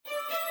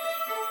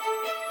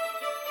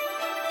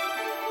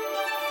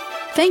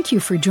Thank you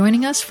for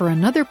joining us for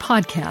another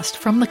podcast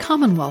from the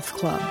Commonwealth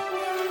Club.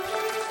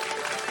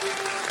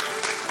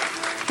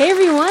 Hey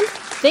everyone,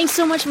 thanks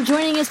so much for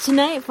joining us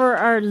tonight for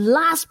our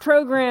last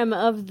program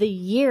of the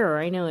year.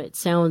 I know it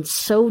sounds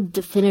so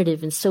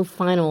definitive and so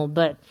final,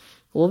 but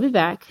we'll be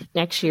back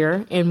next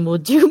year and we'll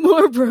do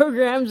more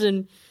programs.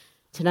 And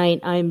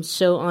tonight I'm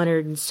so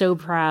honored and so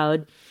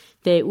proud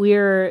that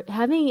we're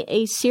having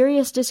a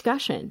serious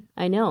discussion.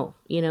 I know,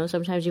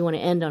 sometimes you want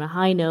to end on a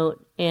high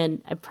note,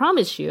 and I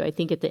promise you, I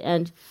think at the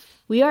end,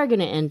 we are going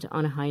to end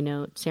on a high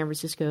note. San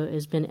Francisco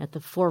has been at the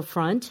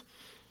forefront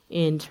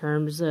in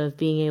terms of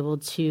being able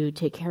to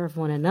take care of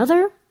one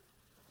another.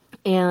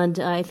 And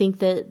I think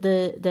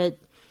that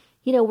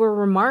we're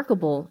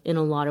remarkable in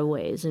a lot of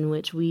ways in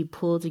which we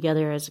pull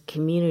together as a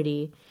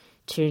community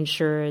to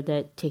ensure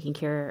that taking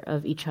care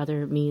of each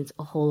other means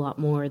a whole lot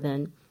more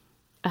than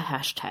a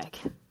hashtag.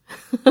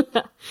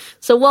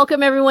 So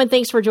welcome everyone.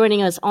 Thanks for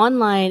joining us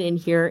online and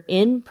here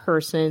in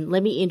person.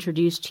 Let me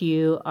introduce to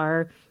you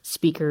our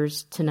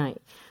speakers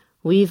tonight.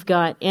 We've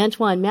got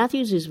Antoine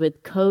Matthews, who's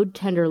with Code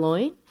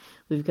Tenderloin.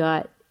 We've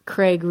got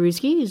Craig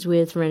Ruski, who's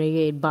with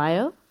Renegade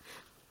Bio.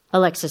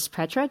 Alexis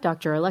Petra,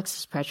 Dr.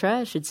 Alexis Petra,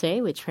 I should say,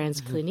 with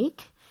TransClinique.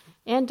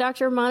 And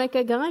Dr.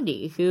 Monica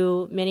Gandhi,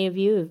 who many of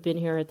you who've been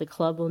here at the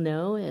club will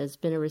know has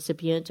been a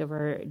recipient of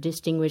our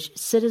Distinguished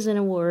Citizen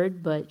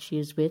Award, but she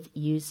is with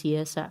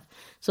UCSF.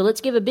 So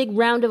let's give a big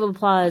round of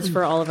applause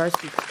for all of our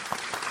speakers.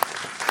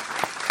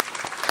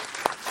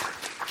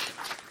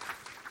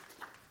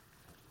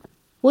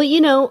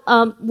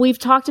 Well, we've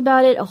talked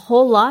about it a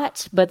whole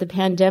lot, but the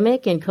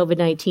pandemic and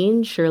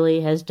COVID-19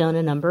 surely has done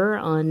a number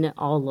on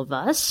all of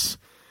us.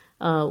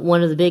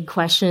 One of the big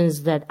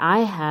questions that I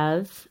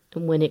have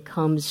when it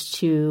comes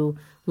to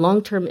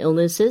long-term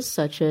illnesses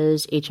such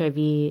as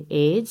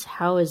HIV/AIDS,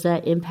 how has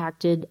that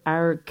impacted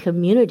our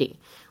community?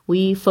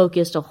 We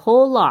focused a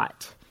whole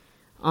lot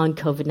on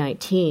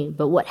COVID-19,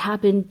 but what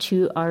happened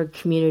to our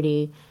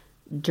community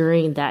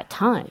during that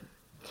time?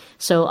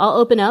 So I'll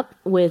open up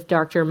with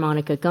Dr.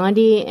 Monica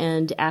Gandhi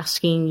and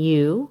asking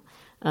you,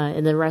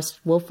 and the rest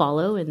will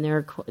follow in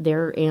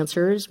their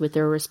answers with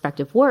their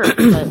respective work,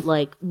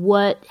 but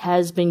what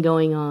has been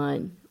going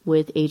on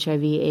with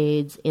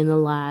HIV/AIDS in the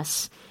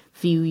last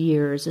few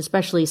years,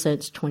 especially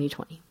since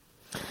 2020?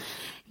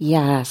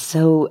 Yeah,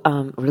 so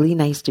really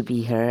nice to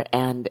be here.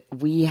 And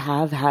we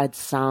have had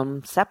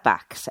some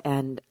setbacks,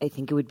 and I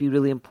think it would be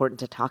really important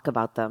to talk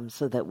about them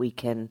so that we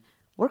can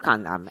work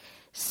on them.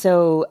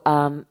 So,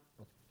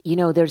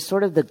 there's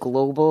sort of the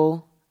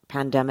global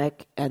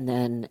pandemic, and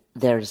then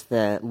there's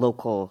the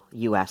local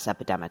U.S.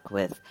 epidemic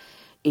with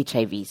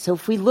HIV. So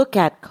if we look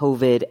at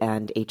COVID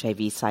and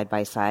HIV side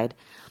by side,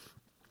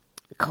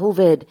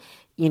 COVID,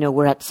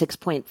 we're at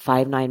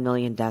 6.59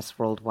 million deaths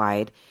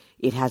worldwide.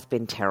 It has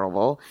been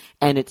terrible.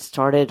 And it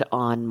started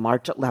on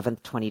March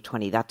 11th,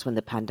 2020. That's when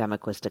the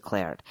pandemic was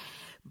declared.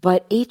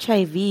 But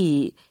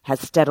HIV has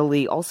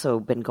steadily also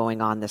been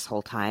going on this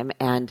whole time.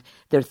 And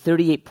there are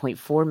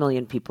 38.4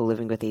 million people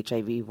living with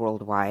HIV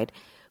worldwide,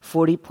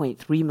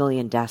 40.3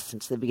 million deaths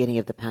since the beginning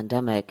of the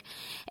pandemic.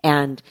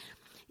 And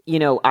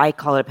I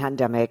call it a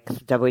pandemic.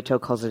 WHO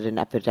calls it an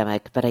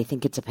epidemic, but I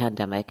think it's a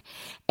pandemic.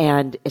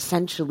 And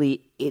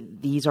essentially,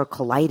 these are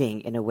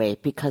colliding in a way,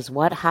 because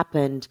what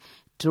happened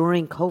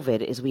during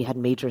COVID is we had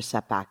major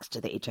setbacks to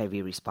the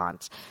HIV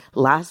response.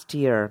 Last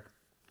year,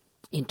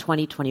 in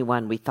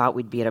 2021, we thought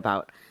we'd be at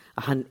about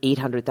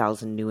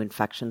 800,000 new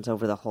infections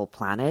over the whole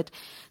planet.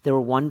 There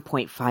were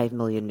 1.5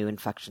 million new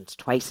infections,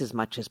 twice as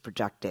much as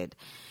projected.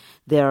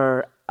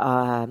 There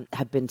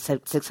have been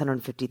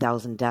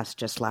 650,000 deaths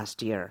just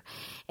last year.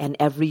 And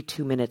every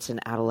 2 minutes, an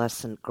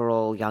adolescent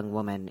girl, young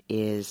woman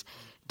is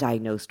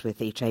diagnosed with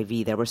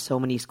HIV. There were so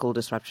many school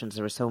disruptions.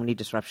 There were so many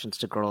disruptions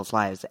to girls'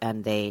 lives.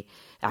 And they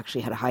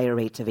actually had higher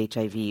rates of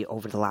HIV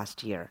over the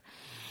last year.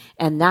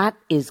 And that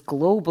is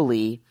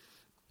globally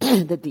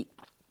that the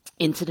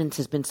incidence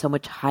has been so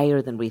much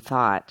higher than we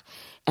thought.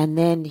 And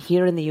then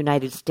here in the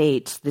United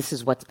States, this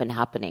is what's been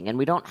happening. And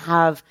we don't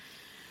have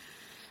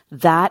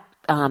that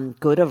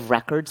good of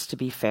records, to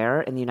be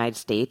fair, in the United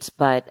States,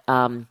 but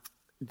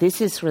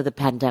this is sort of the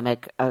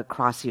pandemic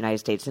across the United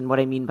States. And what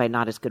I mean by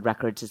not as good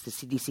records is the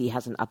CDC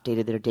hasn't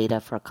updated their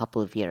data for a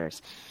couple of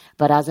years.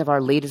 But as of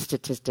our latest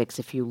statistics,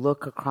 if you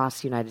look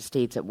across the United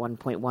States at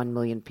 1.1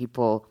 million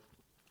people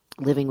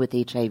living with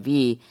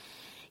HIV,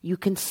 you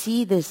can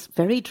see this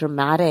very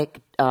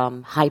dramatic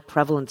high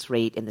prevalence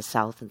rate in the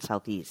south and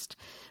southeast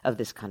of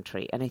this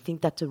country. And I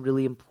think that's a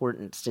really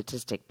important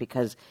statistic,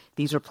 because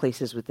these are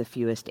places with the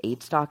fewest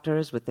AIDS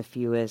doctors, with the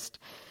fewest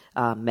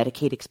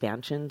Medicaid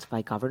expansions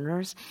by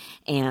governors.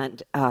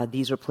 And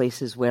these are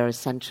places where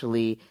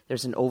essentially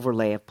there's an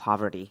overlay of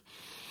poverty.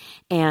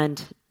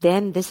 And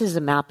then this is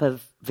a map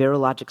of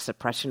virologic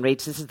suppression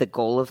rates. This is the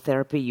goal of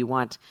therapy. You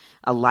want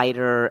a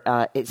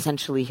lighter,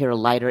 essentially here a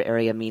lighter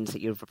area means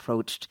that you've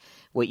approached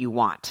what you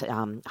want,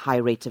 high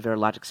rates of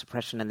virologic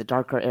suppression. And the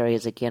darker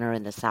areas, again, are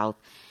in the south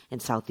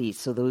and southeast.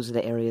 So those are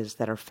the areas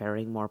that are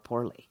faring more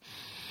poorly.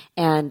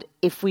 And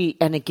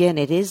again,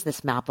 it is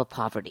this map of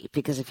poverty,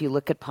 because if you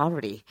look at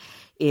poverty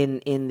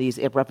in these,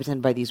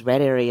 represented by these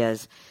red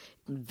areas,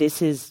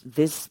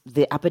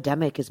 the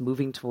epidemic is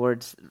moving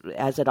towards,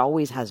 as it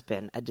always has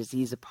been, a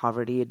disease of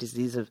poverty, a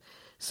disease of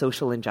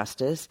social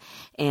injustice.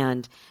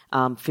 And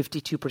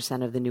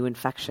 52% of the new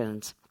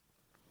infections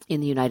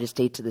in the United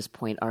States at this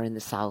point are in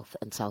the South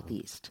and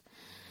Southeast.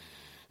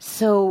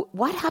 So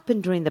what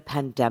happened during the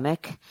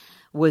pandemic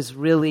was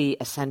really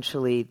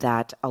essentially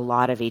that a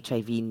lot of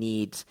HIV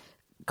needs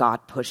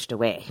got pushed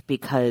away,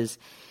 because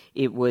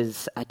it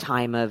was a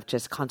time of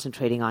just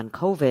concentrating on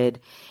COVID,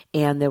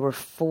 and there were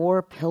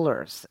 4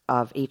 pillars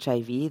of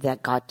HIV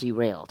that got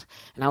derailed.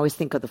 And I always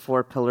think of the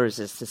 4 pillars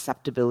as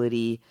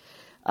susceptibility,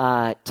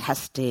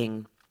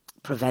 testing,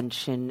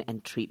 prevention,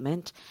 and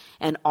treatment.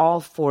 And all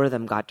 4 of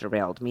them got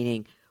derailed,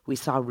 meaning we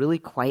saw really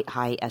quite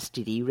high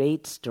STD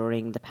rates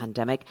during the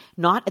pandemic,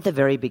 not at the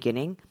very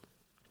beginning.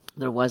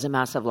 There was a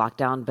massive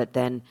lockdown, but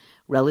then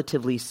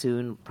relatively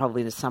soon,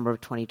 probably in the summer of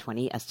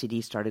 2020,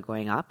 STD started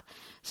going up.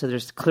 So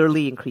there's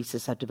clearly increased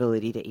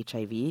susceptibility to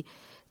HIV.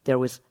 There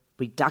was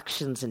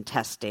reductions in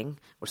testing.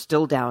 We're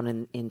still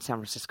down in San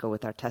Francisco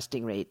with our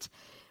testing rates.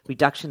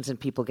 Reductions in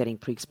people getting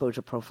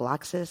pre-exposure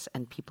prophylaxis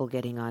and people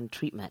getting on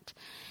treatment.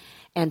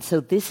 And so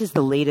this is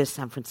the latest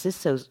San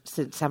Francisco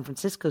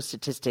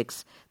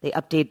statistics. They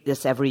update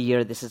this every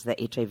year. This is the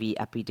HIV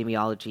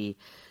epidemiology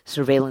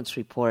surveillance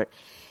report.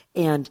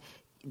 And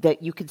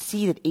that you can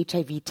see that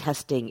HIV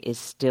testing is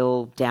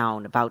still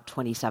down about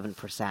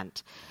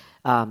 27%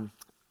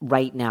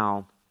 right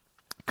now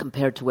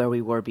compared to where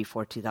we were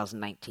before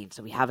 2019.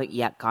 So we haven't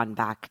yet gone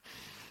back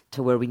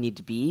to where we need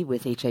to be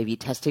with HIV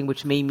testing,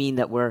 which may mean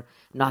that we're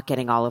not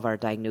getting all of our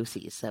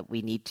diagnoses that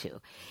we need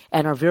to.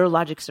 And our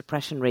virologic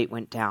suppression rate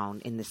went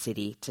down in the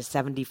city to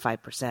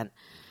 75%.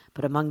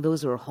 But among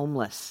those who are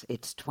homeless,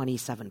 it's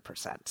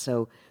 27%.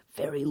 So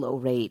very low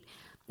rate,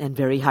 and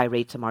very high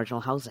rates of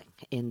marginal housing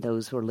in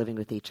those who are living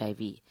with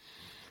HIV.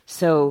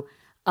 So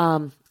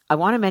I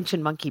want to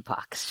mention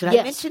monkeypox. Should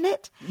I mention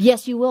it?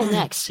 Yes, you will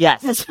next.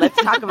 Yes,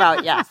 let's talk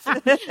about, yes.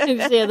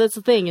 Yeah, that's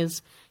the thing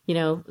is,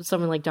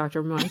 someone like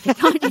Dr. Monica,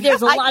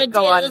 there's a lot of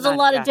data. There's a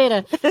lot of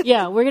data.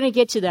 Yeah, we're going to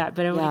get to that,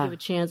 but I want to give a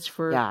chance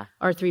for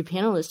our 3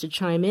 panelists to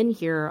chime in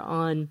here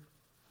on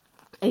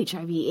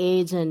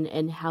HIV/AIDS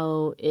and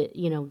how it,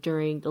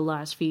 during the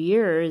last few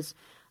years,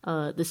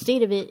 the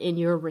state of it in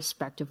your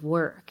respective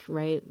work,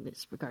 right?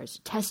 With regards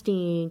to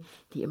testing,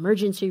 the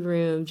emergency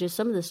room, just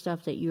some of the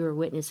stuff that you are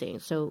witnessing.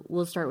 So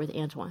we'll start with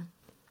Antoine.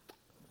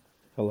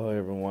 Hello,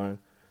 everyone.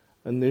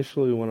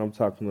 Initially, when I'm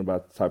talking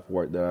about the type of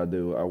work that I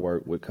do, I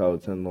work with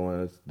Code 10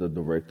 Lawrence, the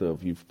director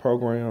of youth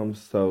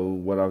programs. So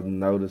what I've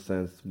noticed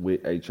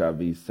with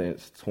HIV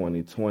since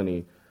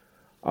 2020,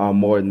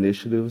 more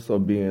initiatives are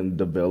being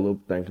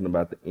developed, thinking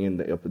about the end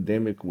of the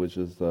epidemic, which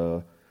is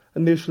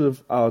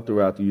initiative all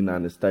throughout the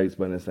United States,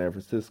 but in San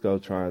Francisco,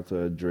 trying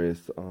to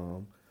address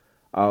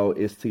all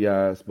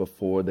STIs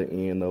before the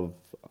end of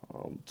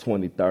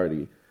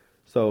 2030.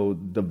 So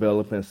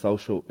developing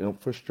social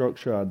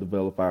infrastructure, I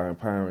develop our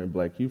Empowering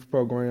Black Youth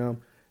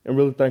program, and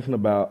really thinking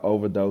about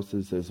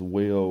overdoses as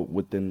well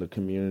within the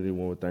community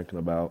when we're thinking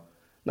about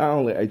not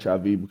only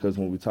HIV, because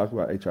when we talk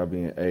about HIV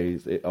and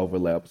AIDS, it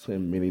overlaps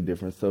in many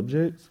different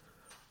subjects.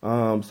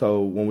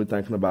 So when we're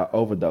thinking about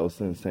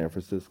overdose in San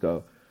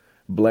Francisco,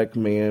 Black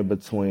men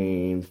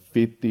between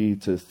 50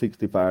 to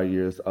 65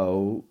 years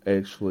old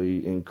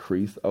actually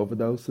increase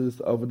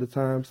overdoses over the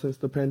time since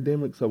the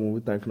pandemic. So when we're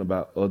thinking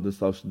about other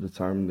social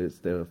determinants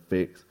that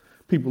affects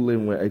people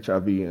living with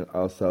HIV and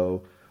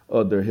also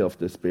other health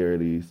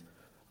disparities,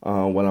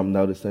 what I'm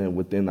noticing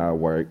within our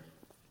work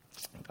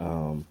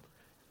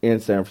in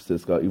San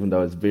Francisco, even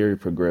though it's very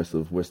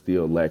progressive, we're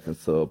still lacking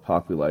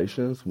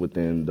subpopulations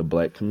within the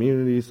Black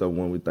community. So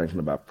when we're thinking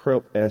about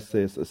PrEP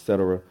access, et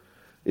cetera,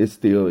 it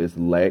still is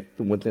lacked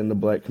within the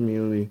Black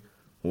community.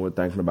 When we're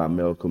thinking about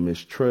medical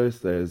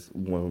mistrust, as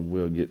when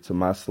we'll get to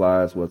my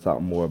slides, we'll talk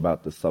more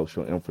about the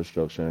social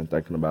infrastructure and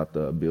thinking about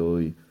the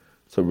ability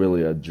to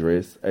really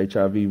address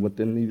HIV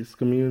within these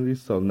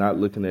communities. So not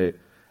looking at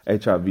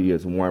HIV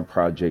as one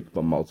project,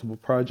 but multiple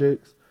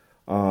projects.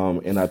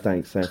 And I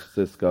think San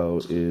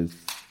Francisco is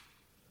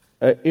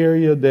an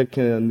area that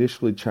can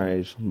initially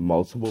change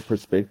multiple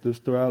perspectives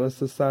throughout a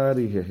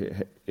society.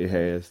 It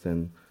has,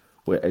 and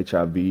with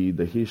HIV,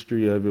 the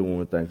history of it, when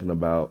we're thinking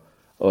about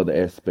other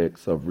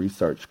aspects of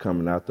research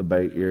coming out the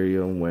Bay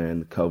Area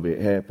when COVID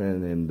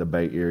happened and the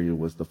Bay Area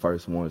was the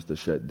first ones to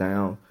shut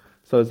down.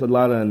 So there's a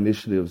lot of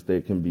initiatives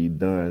that can be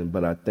done,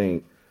 but I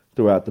think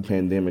throughout the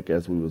pandemic,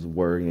 as we was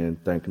worrying,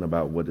 thinking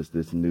about what is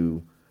this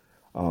new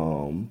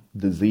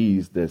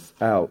disease that's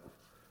out,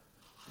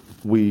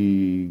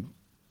 we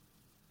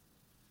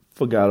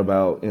forgot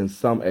about, in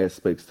some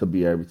aspects, to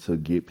be able to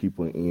get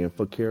people in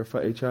for care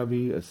for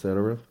HIV, et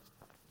cetera.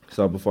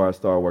 So before I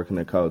started working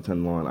at Code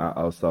 10 Lawrence, I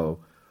also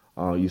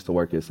used to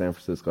work at San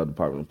Francisco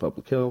Department of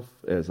Public Health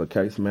as a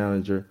case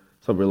manager.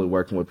 So really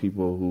working with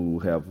people who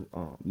have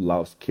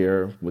lost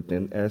care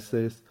within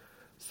access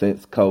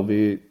since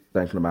COVID,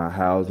 thinking about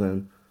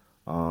housing,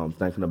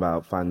 thinking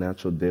about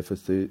financial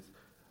deficits,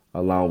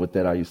 Along with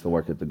that, I used to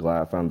work at the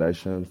GLIDE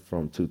Foundation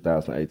from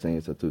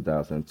 2018 to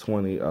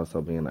 2020,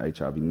 also being an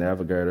HIV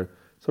navigator.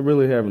 So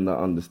really having the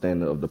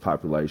understanding of the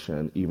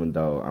population, even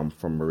though I'm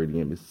from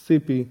Meridian,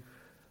 Mississippi,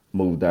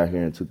 moved out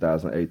here in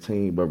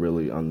 2018, but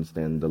really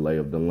understanding the lay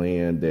of the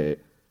land, that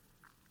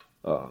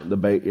the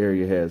Bay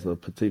Area has a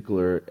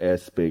particular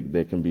aspect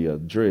that can be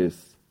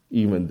addressed,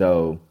 even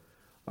though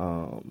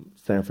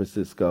San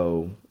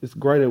Francisco is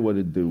great at what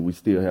it do. We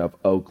still have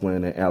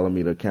Oakland and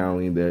Alameda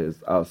County that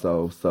is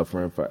also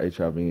suffering for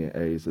HIV and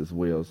AIDS as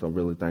well. So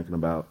really thinking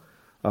about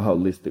a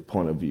holistic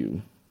point of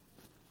view.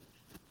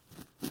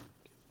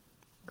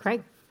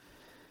 Craig?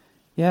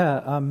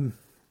 Yeah,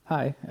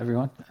 hi,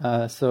 everyone.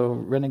 So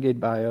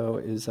Renegade Bio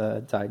is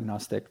a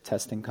diagnostic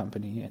testing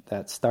company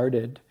that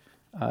started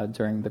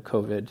during the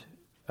COVID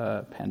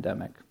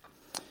pandemic.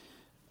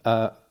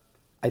 I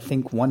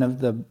think one of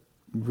the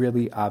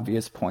really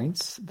obvious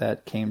points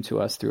that came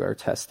to us through our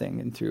testing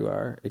and through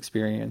our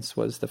experience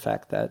was the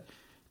fact that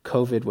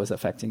COVID was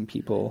affecting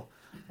people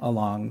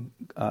along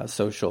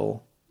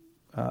social,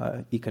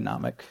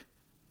 economic,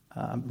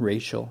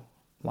 racial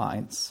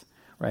lines,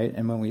 right?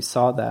 And when we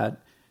saw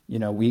that, you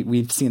know,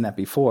 we've seen that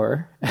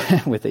before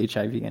with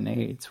HIV and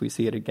AIDS. We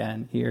see it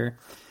again here.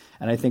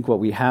 And I think what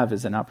we have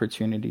is an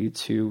opportunity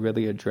to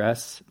really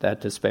address that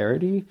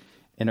disparity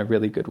in a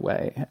really good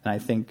way. And I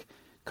think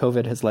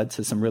COVID has led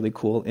to some really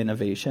cool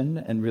innovation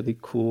and really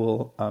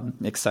cool,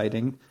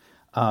 exciting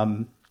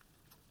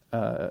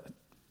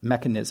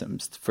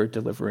mechanisms for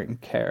delivering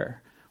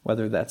care,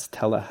 whether that's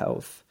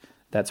telehealth,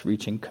 that's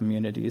reaching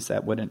communities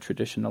that wouldn't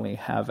traditionally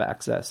have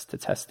access to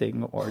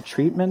testing or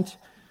treatment,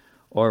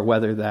 or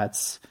whether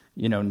that's,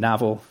 you know,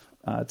 novel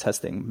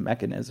testing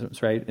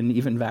mechanisms, right? And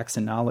even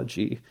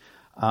vaccinology.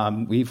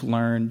 We've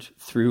learned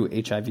through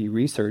HIV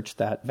research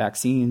that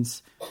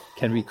vaccines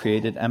can be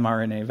created,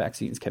 mRNA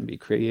vaccines can be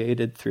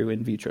created through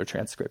in vitro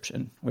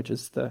transcription, which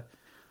is the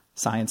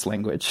science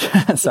language.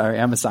 Sorry,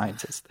 I'm a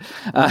scientist.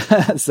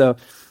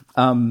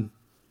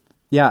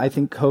 Yeah, I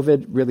think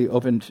COVID really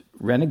opened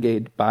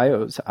Renegade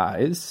Bio's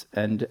eyes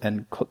and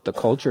the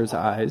culture's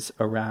eyes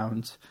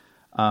around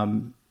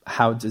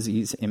how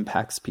disease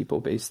impacts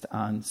people based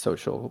on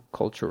social,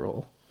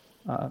 cultural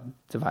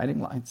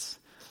dividing lines.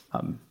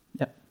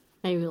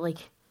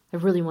 I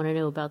really want to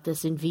know about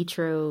this in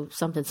vitro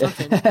something,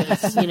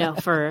 because, you know,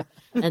 for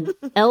an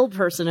L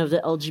person of the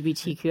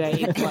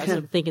LGBTQIA plus,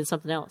 I'm thinking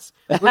something else.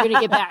 We're going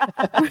to get back.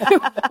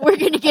 We're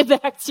going to get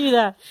back to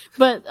that.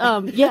 But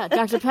yeah,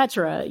 Dr.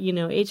 Petra, you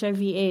know,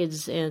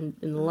 HIV/AIDS, and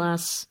in the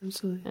last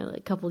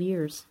couple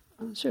years.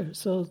 Sure.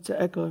 So to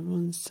echo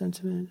everyone's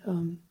sentiment,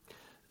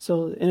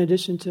 so in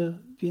addition to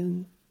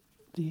being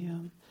the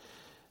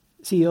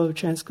CEO of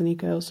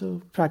TransClinique, I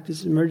also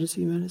practice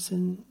emergency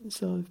medicine,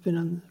 so I've been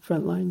on the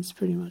front lines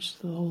pretty much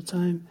the whole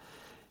time.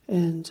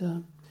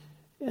 And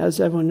as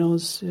everyone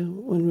knows,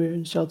 when we were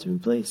in shelter in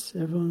place,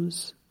 everyone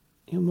was,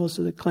 most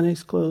of the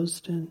clinics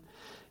closed, and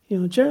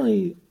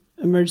generally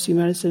emergency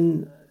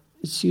medicine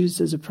is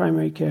used as a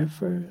primary care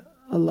for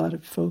a lot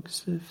of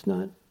folks, if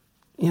not,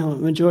 a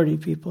majority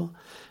of people.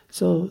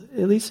 So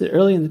at least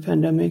early in the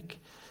pandemic,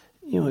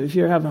 if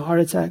you're having a heart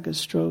attack, a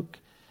stroke,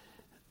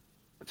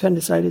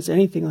 appendicitis,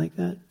 anything like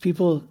that,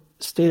 people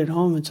stayed at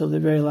home until the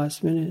very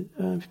last minute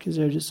because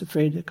they're just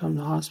afraid to come to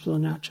the hospital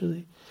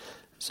naturally.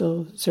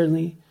 So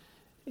certainly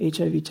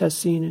HIV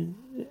testing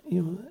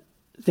and,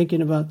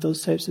 thinking about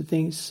those types of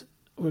things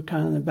were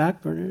kind of on the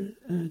back burner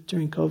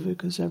during COVID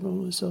because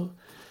everyone was so,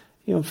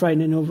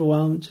 frightened and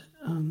overwhelmed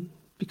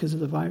because of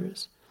the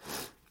virus.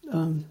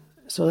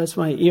 So that's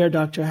my ER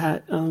doctor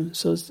hat.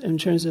 So in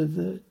terms of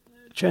the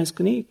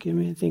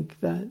TransClinique, I think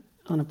that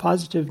on a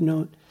positive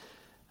note,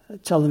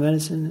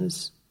 telemedicine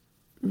has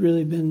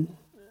really been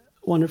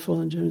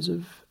wonderful in terms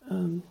of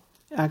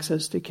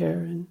access to care,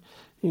 and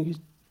you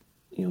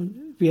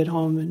could, be at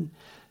home and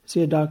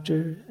see a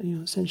doctor,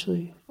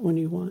 essentially when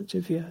you want.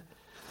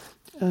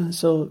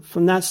 So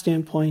from that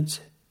standpoint,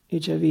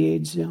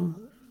 HIV/AIDS,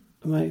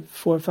 my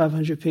 400 or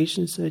 500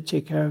 patients that I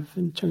take care of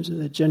in terms of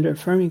the gender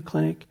affirming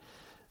clinic,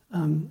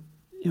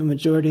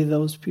 majority of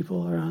those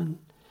people are on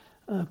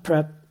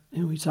PrEP,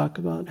 and we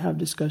have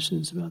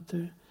discussions about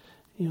their,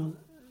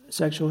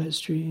 sexual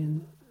history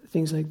and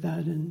things like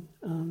that, and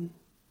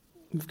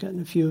we've gotten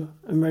a few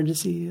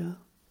emergency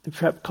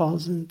PrEP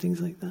calls and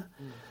things like that.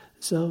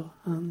 So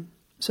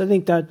I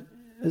think that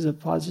is a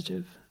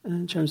positive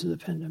in terms of the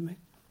pandemic.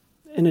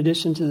 In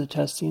addition to the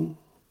testing,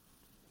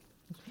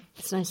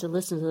 it's nice to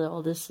listen to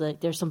all this. Like,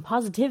 there's some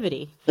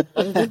positivity.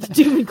 It's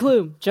doom and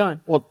gloom.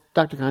 John. Well,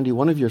 Dr. Gandhi,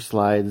 one of your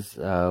slides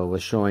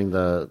was showing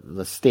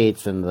the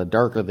states, and the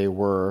darker they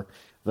were,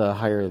 the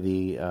higher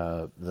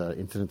the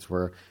incidents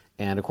were,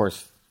 and of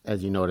course,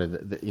 as you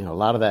noted, a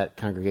lot of that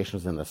congregation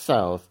was in the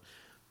South,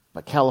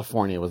 but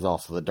California was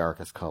also the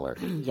darkest color.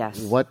 Yes.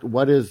 What's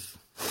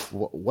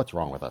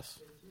wrong with us?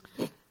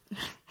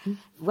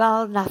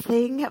 Well,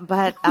 nothing,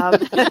 but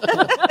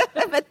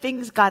but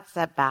things got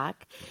set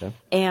back. Okay.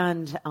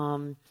 And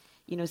San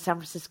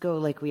Francisco,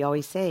 like we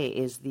always say,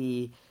 is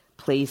the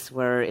place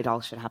where it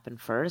all should happen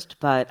first.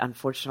 But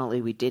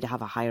unfortunately, we did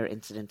have a higher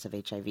incidence of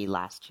HIV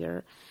last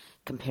year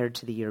compared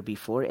to the year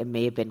before. It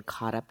may have been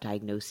caught up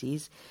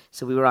diagnoses.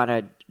 So we were on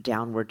a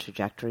downward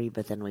trajectory,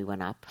 but then we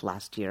went up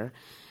last year.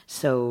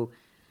 So,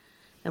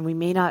 and we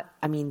may not,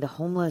 I mean, the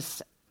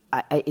homeless,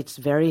 it's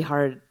very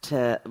hard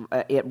to,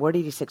 at Ward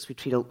 86, we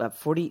treat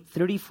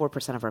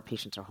 34% of our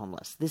patients are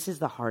homeless. This is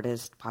the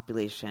hardest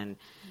population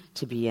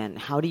to be in.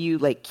 How do you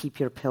keep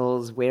your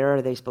pills? Where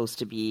are they supposed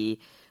to be?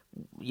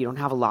 You don't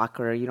have a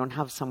locker. You don't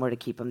have somewhere to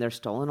keep them. They're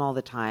stolen all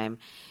the time.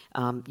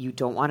 You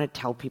don't want to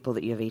tell people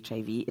that you have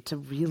HIV. It's a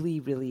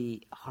really,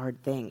 really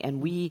hard thing.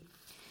 And we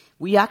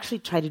actually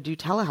tried to do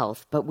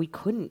telehealth, but we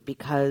couldn't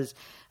because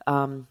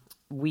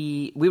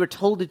we were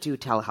told to do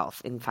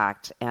telehealth, in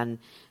fact. And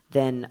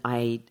then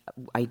I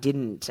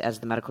didn't as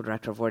the medical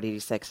director of Ward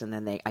 86, and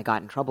then I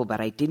got in trouble.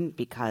 But I didn't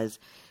because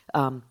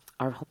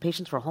our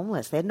patients were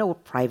homeless. They had no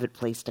private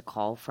place to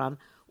call from,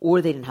 or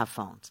they didn't have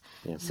phones.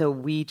 Yeah. So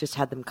we just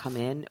had them come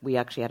in. We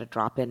actually had a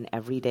drop-in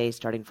every day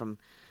starting from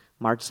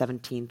March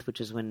 17th,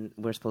 which is when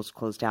we're supposed to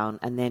close down.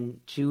 And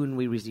then June,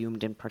 we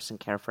resumed in-person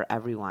care for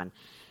everyone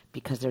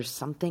because there's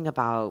something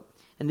about,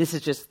 and this is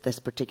just this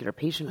particular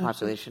patient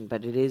population,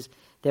 but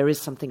there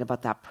is something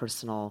about that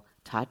personal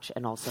touch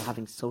and also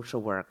having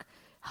social work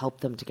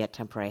help them to get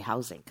temporary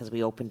housing because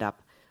we opened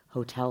up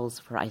hotels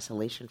for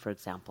isolation, for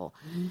example.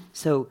 Mm-hmm.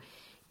 So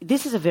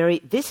this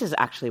is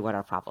actually what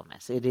our problem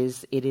is. It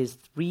is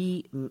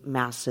three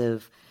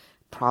massive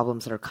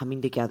problems that are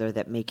coming together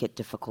that make it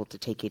difficult to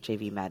take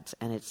HIV meds.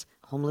 And it's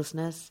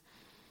homelessness,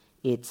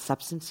 it's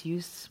substance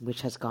use,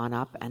 which has gone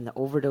up, and the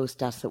overdose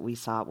deaths that we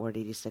saw at Ward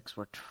 86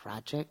 were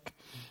tragic.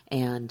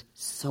 And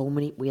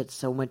we had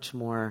so much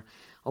more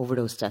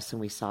overdose deaths than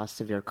we saw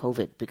severe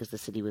COVID because the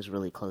city was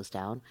really closed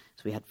down.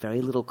 So we had very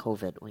little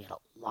COVID. We had a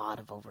lot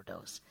of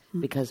overdose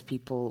because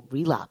people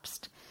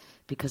relapsed,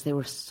 because they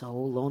were so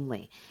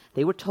lonely.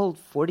 They were told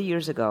 40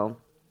 years ago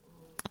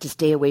to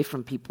stay away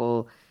from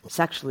people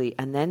sexually,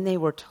 and then they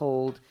were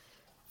told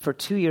for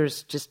 2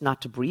 years just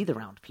not to breathe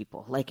around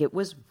people. It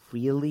was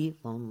really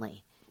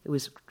lonely. It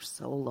was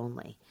so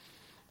lonely.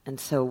 And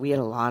so we had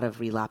a lot of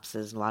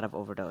relapses, a lot of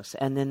overdose.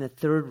 And then the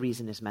third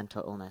reason is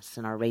mental illness,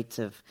 and our rates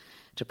of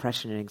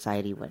depression and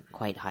anxiety went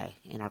quite high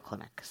in our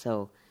clinic.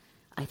 So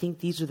I think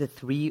these are the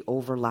three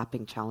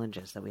overlapping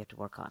challenges that we have to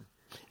work on.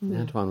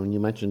 Antoine, when you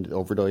mentioned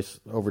overdose,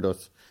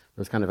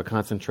 there's kind of a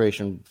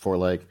concentration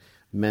for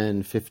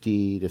men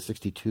 50 to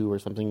 62 or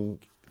something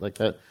like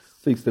that.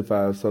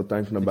 65. So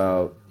thinking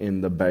about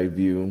in the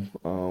Bayview,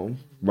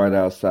 right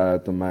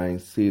outside the main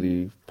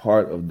city,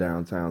 part of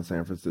downtown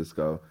San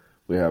Francisco,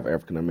 we have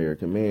African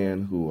American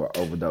men who are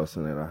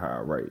overdosing at a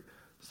higher rate.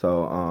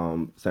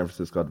 So San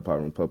Francisco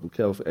Department of Public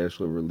Health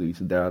actually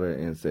released data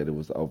and said it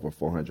was over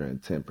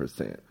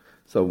 410%.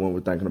 So when we're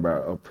thinking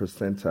about a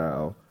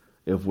percentile,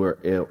 if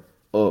we're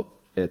up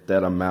at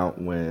that amount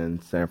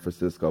when San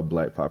Francisco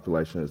black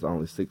population is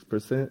only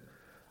 6%,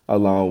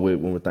 along with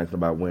when we're thinking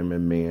about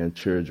women, men,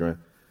 children,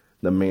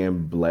 the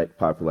man black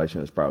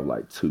population is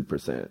probably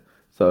 2%.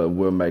 So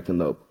we're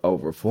making up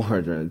over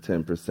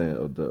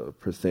 410% of the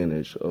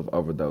percentage of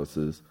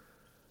overdoses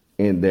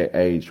in that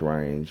age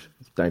range,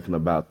 thinking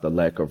about the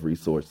lack of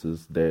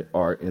resources that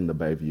are in the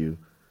Bayview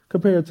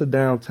compared to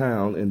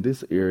downtown in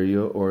this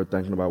area, or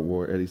thinking about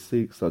Ward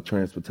 86. So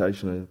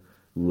transportation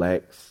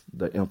lacks,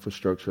 the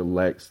infrastructure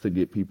lacks to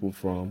get people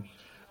from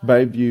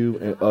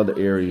Bayview and other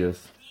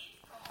areas.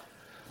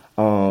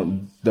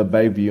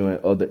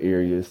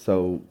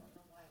 So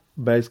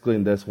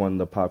basically, that's one of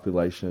the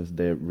populations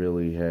that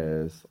really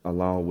has,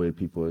 along with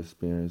people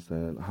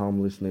experiencing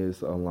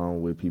homelessness,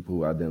 along with people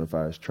who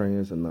identify as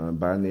trans and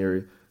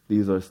non-binary,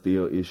 these are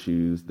still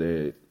issues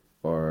that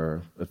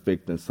are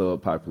affecting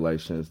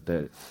subpopulations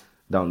that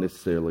don't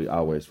necessarily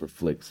always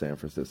reflect San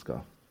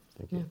Francisco.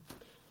 Thank you. Yeah.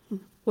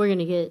 We're going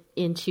to get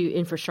into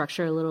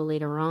infrastructure a little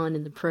later on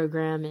in the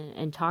program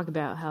and talk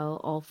about how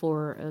all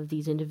four of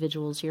these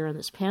individuals here on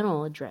this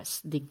panel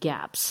address the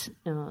gaps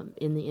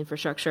in the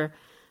infrastructure.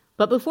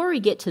 But before we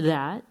get to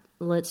that,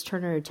 let's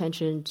turn our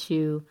attention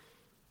to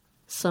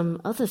some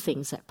other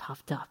things that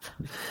popped up.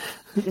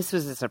 This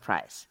was a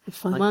surprise.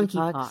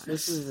 Monkeypox.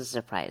 This was a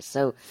surprise.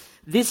 So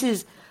this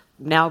has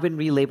now been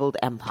relabeled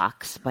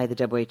Mpox by the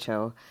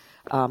WHO.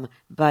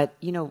 But,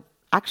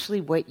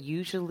 actually what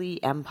usually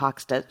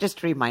Mpox does, just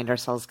to remind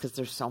ourselves, because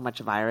there's so much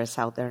virus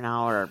out there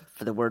now, or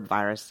for the word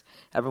virus,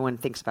 everyone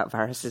thinks about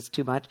viruses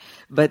too much.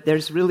 But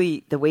there's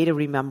really, the way to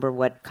remember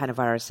what kind of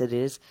virus it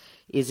is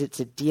it's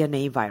a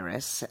DNA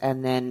virus.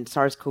 And then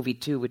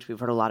SARS-CoV-2, which we've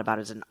heard a lot about,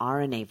 is an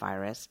RNA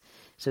virus.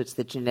 So it's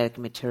the genetic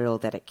material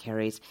that it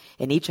carries.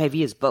 And HIV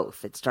is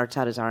both. It starts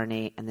out as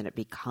RNA, and then it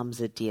becomes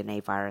a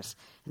DNA virus,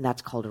 and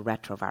that's called a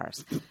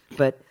retrovirus.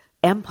 But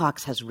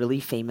Mpox has really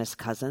famous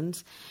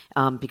cousins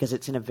because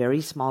it's in a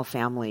very small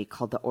family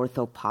called the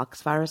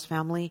orthopox virus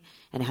family,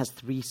 and it has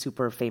three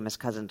super famous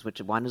cousins, which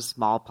one is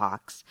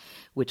smallpox,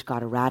 which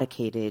got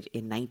eradicated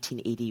in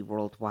 1980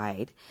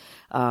 worldwide.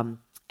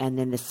 and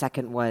then the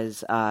second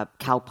was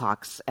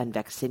cowpox and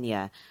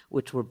vaccinia,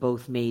 which were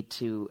both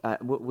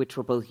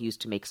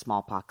used to make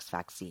smallpox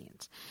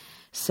vaccines.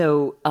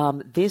 So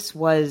this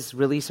was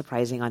really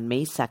surprising. On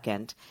May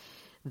 2nd,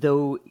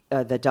 though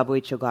the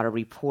WHO got a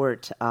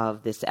report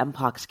of this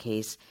Mpox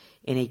case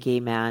in a gay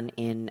man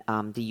in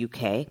the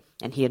UK,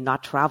 and he had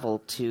not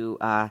traveled to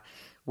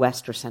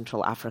West or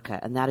Central Africa,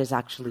 and that is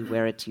actually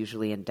where it's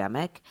usually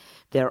endemic.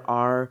 There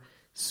are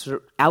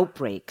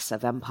outbreaks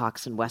of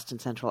Mpox in West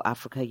and Central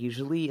Africa,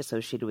 usually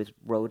associated with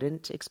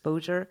rodent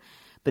exposure,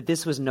 but there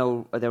was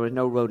no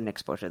rodent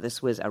exposure.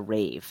 This was a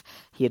rave.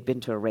 He had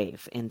been to a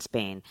rave in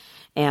Spain,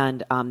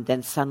 and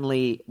then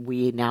suddenly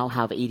we now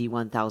have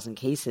 81,000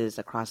 cases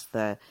across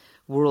the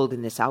world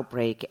in this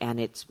outbreak, and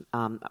it's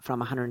from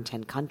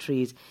 110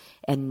 countries,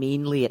 and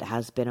mainly it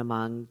has been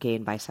among gay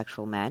and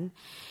bisexual men.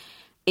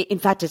 In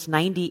fact, it's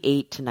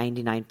 98 to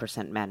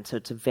 99% men, so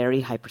it's a very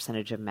high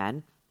percentage of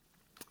men.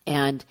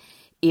 And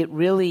it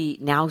really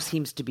now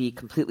seems to be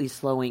completely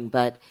slowing,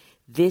 but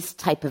this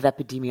type of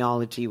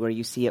epidemiology where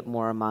you see it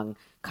more among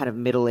kind of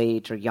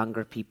middle-aged or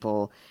younger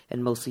people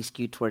and mostly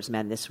skewed towards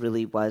men, this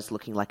really was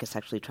looking like a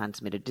sexually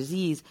transmitted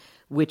disease,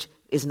 which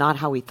is not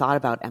how we thought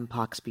about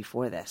Mpox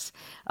before this.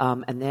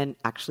 And then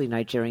actually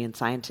Nigerian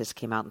scientists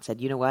came out and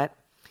said, you know what?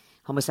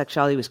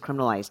 Homosexuality was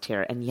criminalized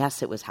here, and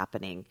yes, it was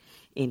happening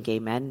in gay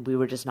men. We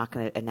were just not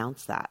going to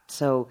announce that.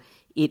 So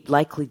it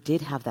likely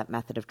did have that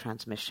method of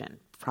transmission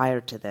prior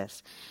to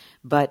this.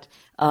 But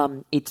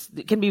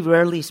it can be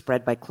rarely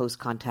spread by close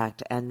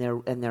contact, and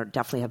there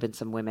definitely have been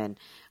some women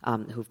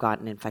who've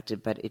gotten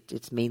infected, but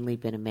it's mainly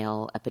been a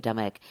male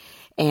epidemic.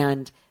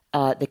 And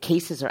the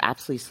cases are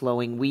absolutely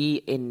slowing. We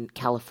in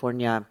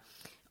California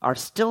are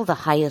still the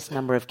highest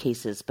number of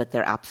cases, but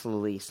they're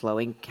absolutely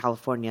slowing,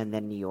 California and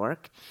then New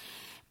York.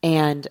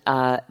 And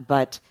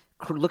but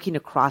looking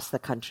across the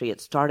country,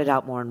 it started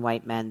out more in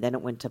white men, then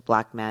it went to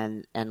black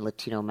men and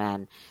Latino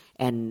men,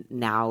 and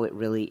now it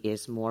really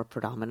is more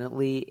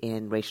predominantly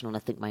in racial and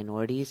ethnic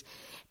minorities.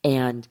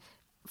 And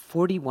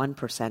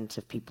 41%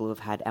 of people who have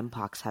had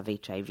Mpox have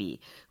HIV,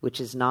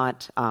 which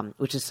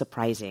is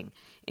surprising,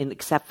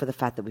 except for the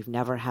fact that we've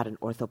never had an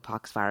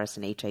orthopox virus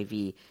and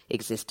HIV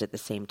exist at the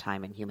same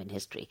time in human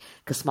history.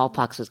 Because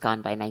smallpox was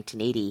gone by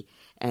 1980,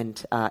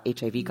 and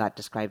HIV got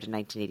described in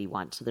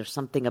 1981. So there's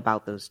something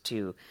about those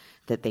two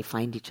that they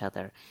find each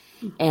other.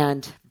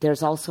 And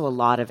there's also a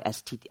lot of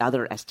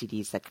other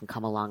STDs that can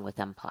come along with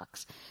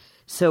Mpox.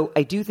 So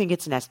I do think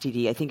it's an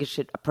STD. I think it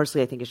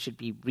should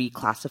be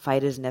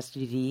reclassified as an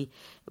STD,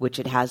 which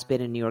it has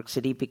been in New York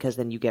City, because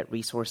then you get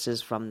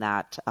resources from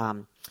that,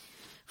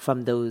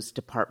 from those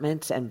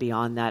departments, and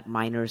beyond that,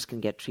 minors can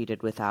get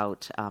treated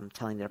without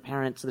telling their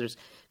parents. So there's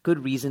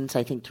good reasons,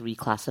 I think, to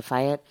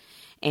reclassify it.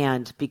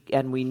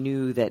 And we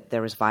knew that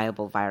there was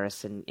viable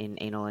virus in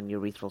anal and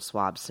urethral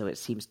swabs, so it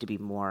seems to be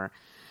more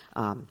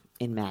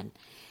in men.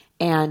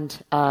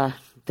 And the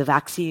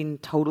vaccine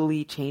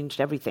totally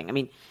changed everything. I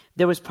mean,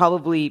 there was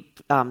probably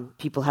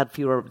people had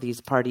fewer of these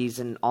parties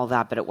and all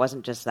that, but it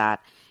wasn't just that.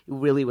 It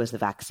really was the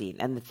vaccine.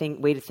 And the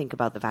way to think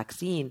about the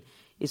vaccine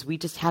is we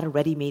just had a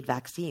ready-made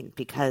vaccine,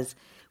 because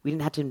we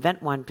didn't have to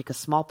invent one, because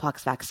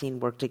smallpox vaccine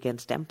worked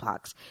against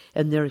Mpox.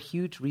 And there are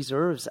huge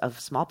reserves of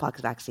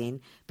smallpox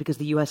vaccine because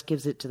the U.S.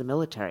 gives it to the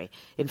military.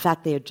 In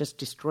fact, they had just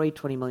destroyed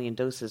 20 million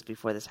doses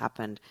before this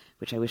happened,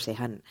 which I wish they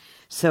hadn't.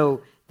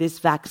 So this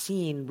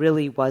vaccine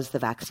really was the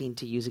vaccine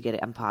to use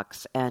against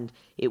Mpox, and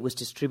it was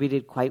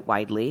distributed quite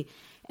widely.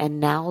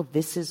 And now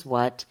this is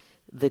what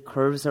the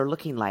curves are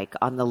looking like.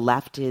 On the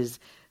left is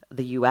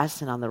the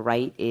U.S., and on the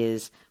right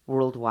is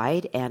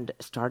worldwide. And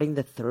starting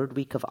the third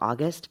week of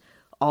August,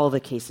 all the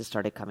cases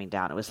started coming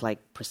down. It was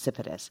like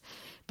precipitous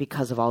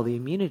because of all the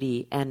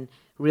immunity. And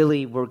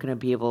really, we're going to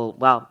be able,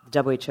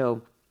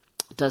 WHO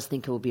does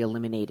think it will be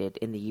eliminated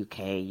in the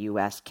UK,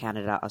 US,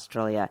 Canada,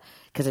 Australia,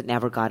 because it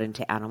never got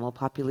into animal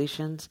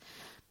populations.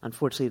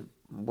 Unfortunately,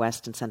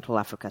 West and Central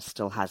Africa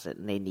still has it,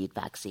 and they need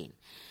vaccine.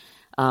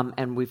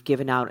 And we've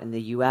given out in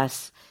the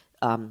US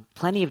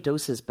plenty of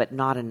doses, but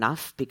not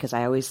enough, because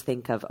I always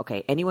think of,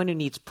 anyone who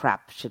needs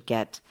PrEP should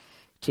get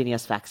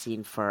Jynneos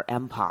vaccine for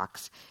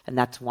Mpox, and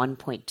that's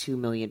 1.2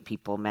 million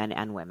people, men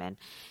and women.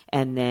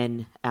 And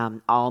then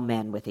all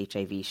men with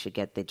HIV should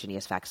get the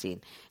Jynneos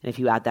vaccine. And if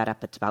you add that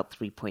up, it's about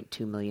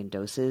 3.2 million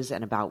doses,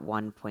 and about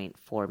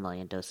 1.4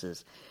 million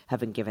doses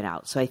have been given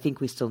out. So I think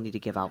we still need to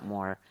give out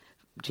more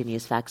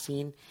Jynneos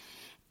vaccine.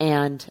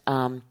 And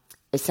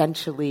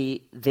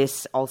essentially,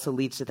 this also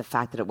leads to the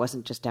fact that it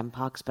wasn't just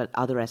Mpox, but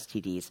other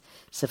STDs,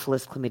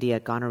 syphilis,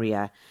 chlamydia,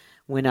 gonorrhea,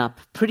 went up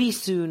pretty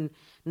soon.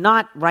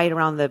 Not right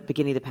around the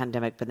beginning of the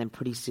pandemic, but then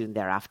pretty soon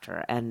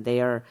thereafter. And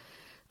they are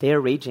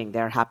raging,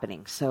 they're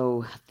happening.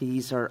 So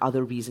these are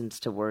other reasons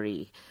to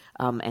worry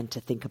and to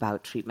think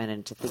about treatment,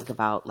 and to think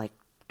about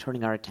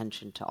turning our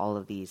attention to all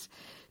of these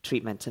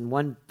treatments. And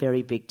one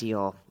very big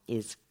deal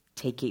is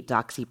taking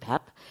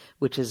Doxy-Pep,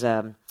 which is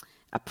a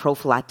a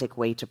prophylactic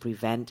way to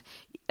prevent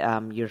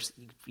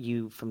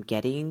you from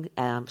getting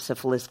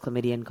syphilis,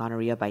 chlamydia, and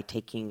gonorrhea by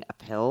taking a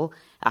pill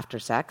after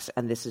sex.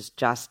 And this has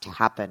just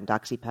happened.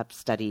 DoxyPEP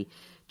study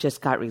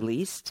just got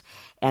released,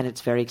 and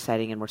it's very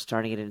exciting, and we're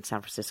starting it in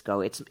San Francisco.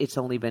 It's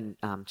only been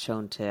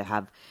shown to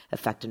have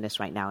effectiveness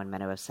right now in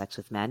men who have sex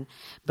with men,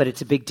 but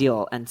it's a big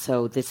deal. And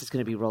so this is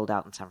going to be rolled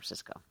out in San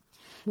Francisco.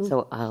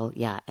 So I'll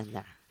end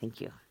there. Thank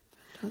you.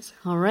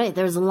 All right.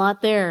 There's a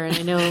lot there. And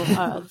I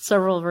know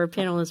several of our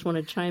panelists want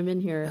to chime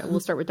in here. We'll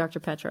start with Dr.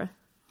 Petra.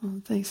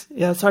 Oh, thanks.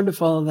 Yeah, it's hard to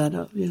follow that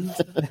up,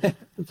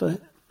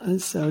 but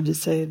so I would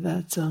just say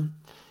that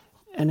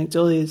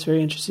anecdotally, it's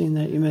very interesting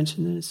that you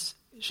mentioned that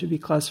it should be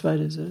classified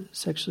as a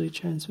sexually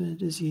transmitted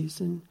disease.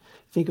 And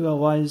think about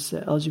why is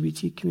the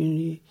LGBT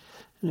community,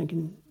 and I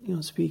can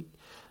speak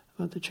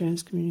about the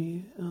trans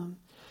community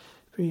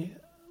pretty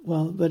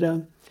well, but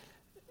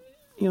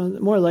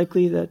more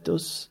likely that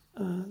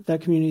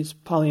that community is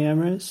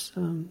polyamorous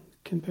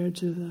compared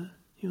to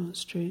the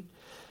straight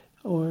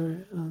or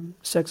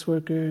sex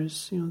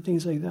workers,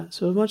 things like that.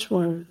 So much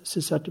more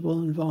susceptible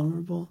and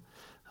vulnerable.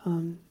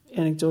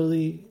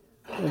 Anecdotally,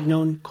 I've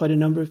known quite a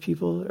number of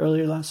people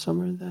earlier last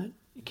summer that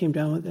came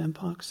down with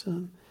Mpox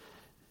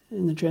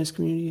in the trans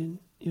community, and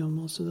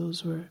most of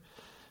those were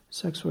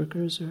sex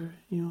workers or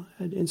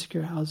had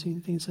insecure housing,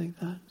 things like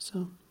that.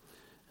 So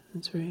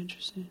that's very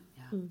interesting.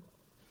 Yeah.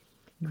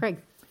 Craig.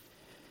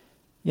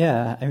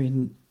 Yeah, I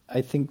mean,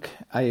 I think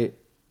I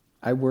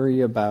worry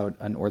about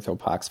an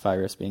orthopox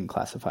virus being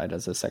classified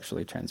as a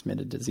sexually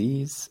transmitted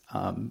disease,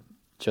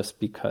 just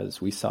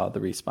because we saw the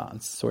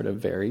response sort of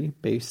vary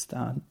based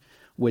on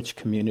which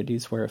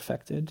communities were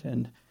affected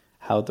and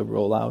how the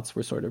rollouts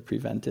were sort of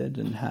prevented,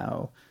 and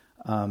how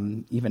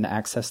even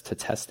access to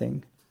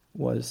testing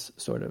was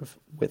sort of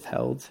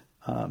withheld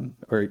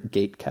or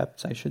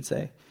gate-kept, I should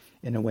say,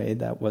 in a way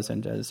that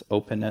wasn't as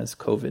open as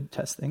COVID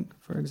testing,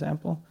 for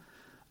example.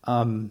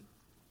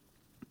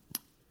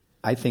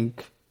 I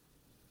think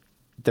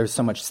there's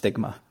so much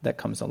stigma that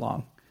comes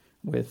along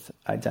with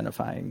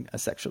identifying a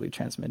sexually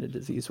transmitted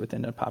disease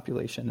within a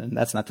population. And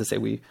that's not to say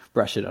we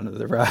brush it under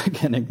the rug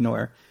and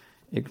ignore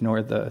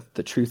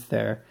the truth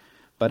there.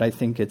 But I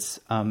think it's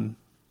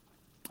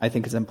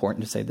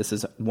important to say this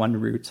is one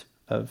route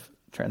of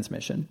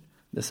transmission.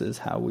 This is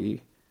how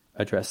we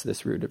address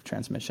this route of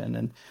transmission.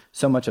 And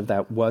so much of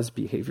that was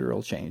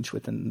behavioral change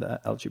within the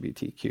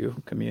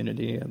LGBTQ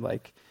community. And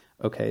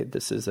okay,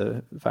 this is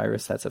a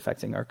virus that's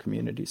affecting our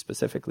community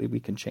specifically.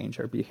 We can change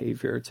our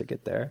behavior to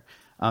get there.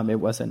 It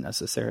wasn't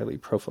necessarily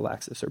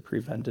prophylaxis or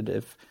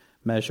preventative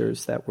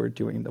measures that were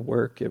doing the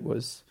work. It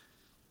was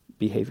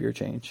behavior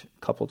change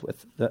coupled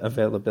with the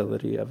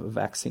availability of a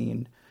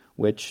vaccine,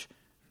 which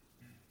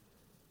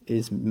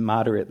is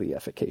moderately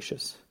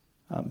efficacious.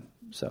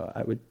 So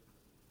I would,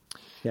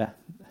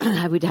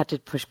 I would have to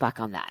push back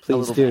on that.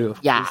 Please do.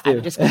 Bit. Yeah, Please do.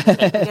 I'm just going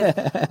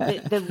to say,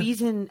 the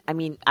reason,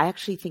 I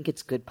actually think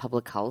it's good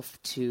public health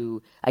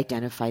to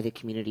identify the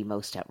community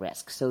most at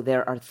risk. So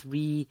there are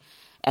 3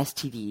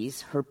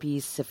 STDs,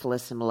 herpes,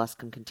 syphilis, and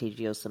molluscum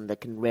contagiosum, that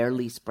can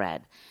rarely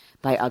spread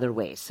by other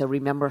ways. So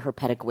remember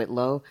herpetic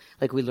whitlow?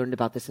 We learned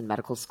about this in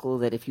medical school,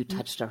 that if you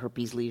touched a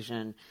herpes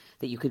lesion,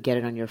 that you could get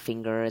it on your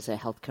finger as a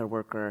healthcare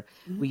worker.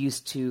 We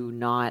used to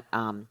not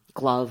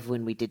glove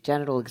when we did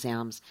genital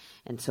exams,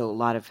 and so a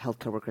lot of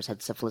healthcare workers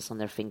had syphilis on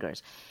their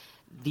fingers.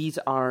 These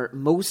are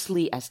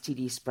mostly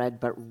STD spread,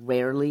 but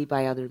rarely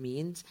by other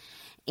means.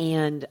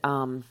 And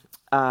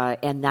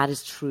that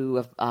is true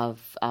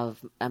of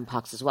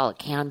Mpox as well. It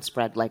can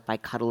spread by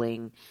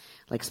cuddling,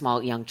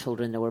 small young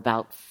children. There were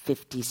about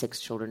 56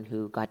 children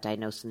who got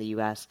diagnosed in the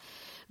U.S.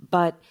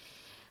 But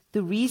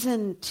the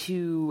reason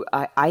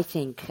I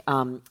think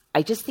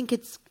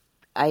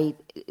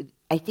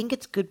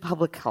it's good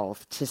public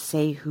health to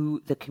say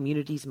who the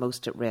community's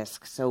most at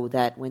risk, so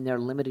that when there are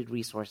limited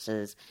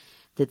resources,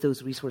 that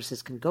those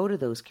resources can go to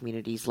those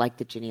communities, like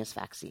the Jynneos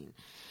vaccine.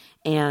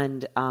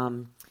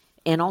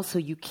 And also,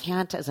 you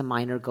can't, as a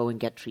minor, go and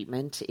get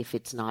treatment if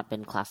it's not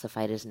been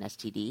classified as an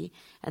STD,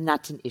 and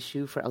that's an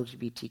issue for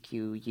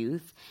LGBTQ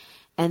youth.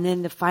 And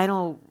then the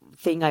final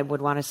thing I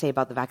would want to say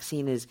about the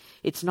vaccine is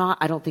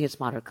I don't think it's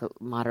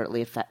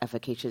moderately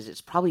efficacious. It's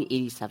probably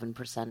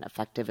 87%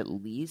 effective at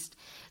least.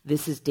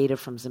 This is data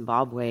from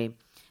Zimbabwe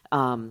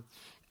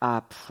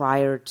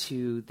prior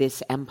to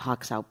this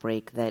Mpox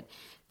outbreak that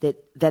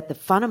the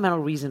fundamental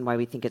reason why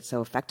we think it's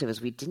so effective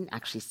is we didn't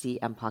actually see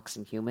Mpox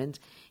in humans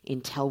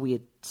until we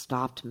had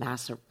stopped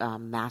mass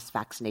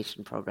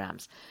vaccination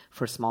programs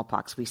for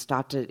smallpox. We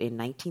stopped it in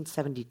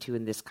 1972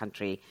 in this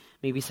country.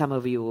 Maybe some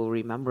of you will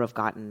remember have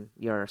gotten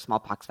your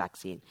smallpox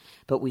vaccine.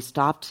 But we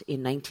stopped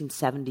in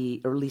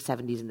early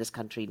 70s in this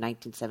country,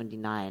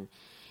 1979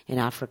 in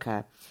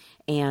Africa.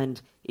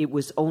 And it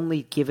was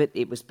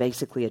it was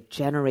basically a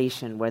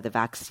generation where the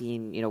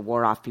vaccine,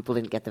 wore off. People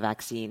didn't get the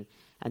vaccine.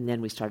 And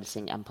then we started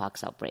seeing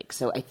Mpox outbreaks.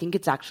 So I think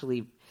it's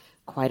actually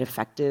quite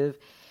effective.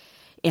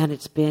 And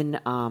it's been,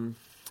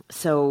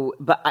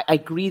 but I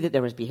agree that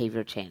there was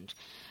behavior change.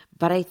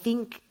 But I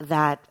think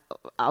that,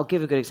 I'll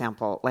give a good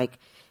example.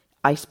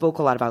 I spoke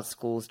a lot about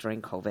schools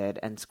during COVID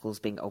and schools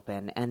being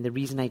open. And the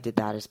reason I did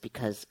that is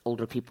because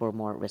older people are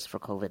more at risk for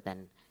COVID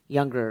than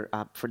younger,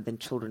 than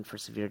children for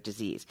severe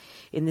disease.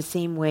 In the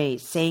same way,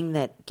 saying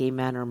that gay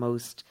men are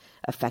most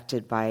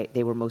affected by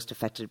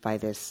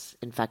this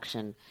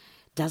infection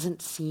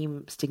doesn't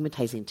seem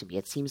stigmatizing to me.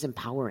 It seems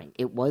empowering.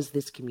 It was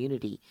this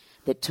community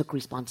that took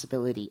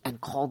responsibility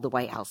and called the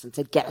White House and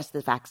said, get us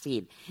the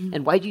vaccine. Mm-hmm.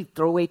 And why'd you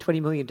throw away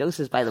 20 million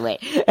doses, by the way?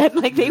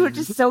 And they were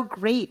just so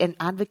great and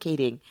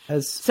advocating.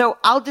 So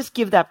I'll just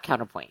give that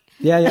counterpoint.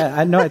 Yeah.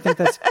 I think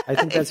that's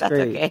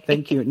great. Okay.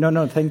 Thank you.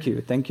 No, thank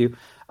you.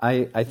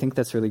 I think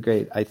that's really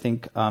great. I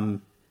think,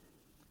 we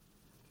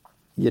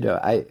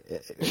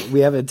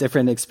have a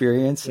different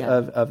experience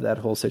of that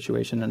whole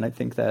situation. And I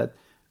think that,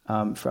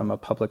 from a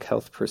public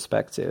health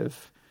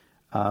perspective,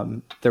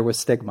 there was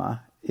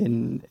stigma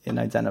in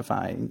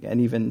identifying and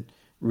even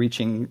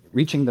reaching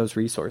those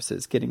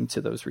resources. Getting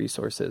to those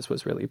resources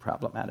was really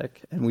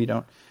problematic, and we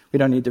don't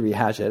need to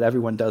rehash it.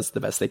 Everyone does the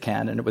best they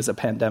can, and it was a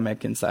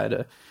pandemic inside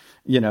or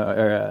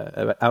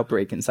an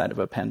outbreak inside of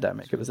a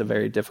pandemic. It was a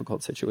very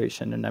difficult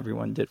situation, and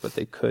everyone did what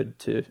they could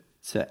to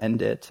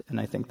end it.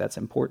 And I think that's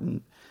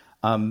important.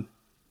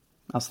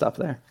 I'll stop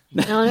there.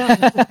 No.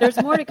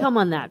 There's more to come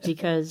on that,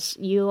 because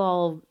you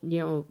all,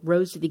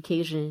 rose to the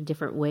occasion in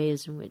different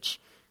ways in which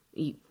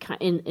you,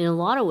 in a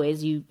lot of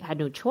ways, you had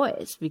no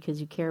choice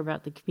because you care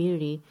about the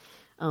community.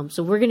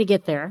 So we're going to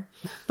get there,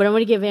 but I'm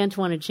going to give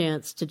Antoine a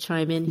chance to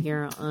chime in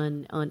here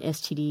on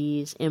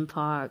STDs,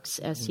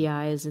 Mpox,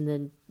 STIs, and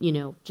then,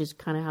 just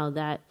kind of how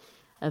that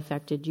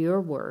affected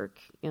your work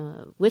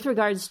with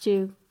regards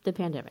to the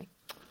pandemic.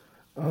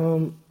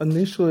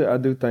 Initially, I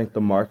do think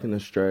the marketing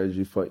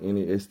strategy for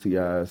any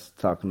STIs,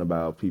 talking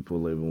about people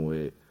living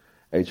with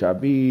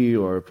HIV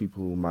or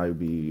people who might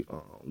be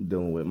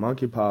dealing with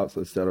monkeypox,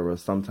 etc.,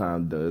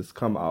 sometimes does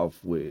come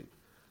off with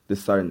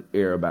this certain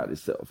air about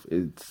itself.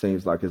 It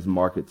seems like it's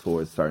marketed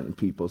towards certain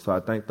people. So I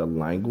think the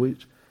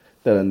language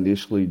that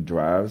initially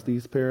drives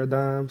these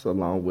paradigms,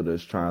 along with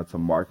us trying to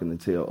market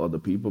and tell other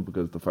people,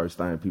 because the first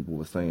thing people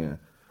were saying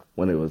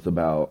when it was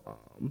about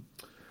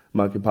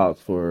monkeypox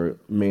for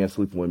men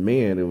sleeping with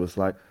men, it was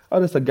like, oh,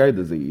 that's a gay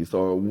disease,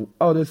 or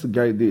oh, that's a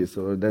gay this,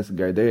 or that's a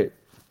gay that.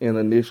 And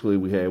initially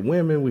we had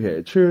women, we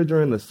had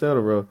children,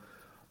 etc.,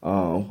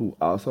 who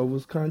also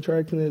was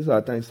contracting it. So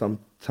I think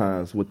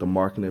sometimes with the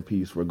marketing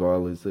piece,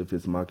 regardless if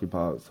it's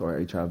monkeypox or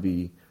HIV,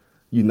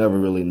 you never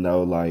really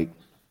know,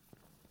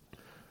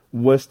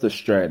 what's the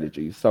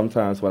strategy.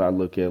 Sometimes when I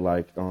look at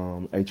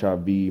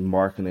HIV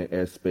marketing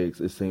aspects,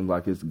 it seems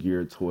like it's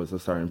geared towards a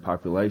certain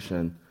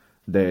population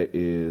that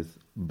is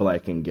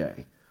Black and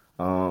gay,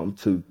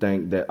 to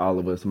think that all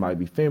of us might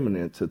be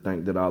feminine, to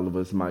think that all of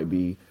us might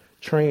be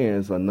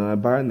trans or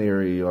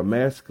non-binary or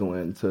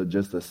masculine, to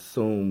just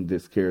assume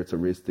this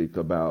characteristic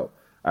about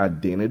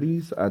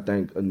identities, I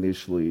think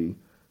initially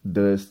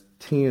does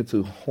tend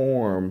to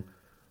harm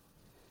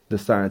the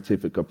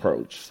scientific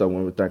approach. So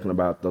when we're thinking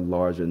about the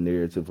larger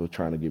narrative of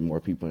trying to get more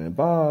people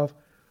involved,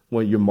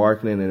 when you're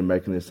marketing and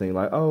making it seem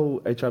like,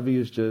 oh, HIV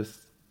is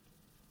just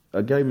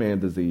a gay man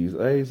disease,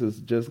 AIDS is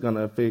just going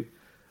to affect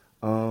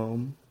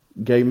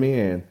gay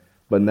men.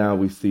 But now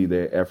we see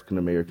that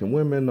African-American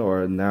women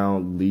are now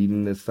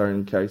leading in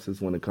certain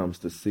cases when it comes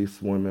to cis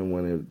women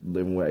when they're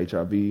living with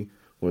HIV.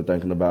 We're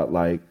thinking about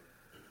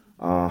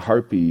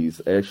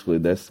herpes. Actually,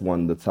 that's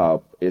one of the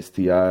top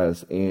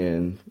STIs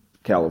in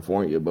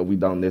California, but we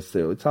don't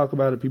necessarily talk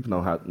about it. People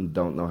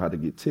don't know how to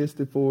get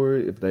tested for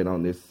it if they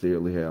don't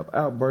necessarily have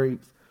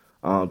outbreaks.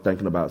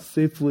 Thinking about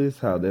syphilis,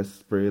 how that's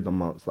spread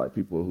amongst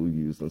people who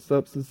use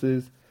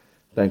substances.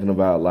 Thinking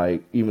about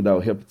even though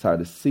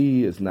hepatitis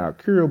C is now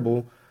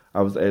curable,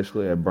 I was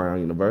actually at Brown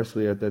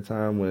University at that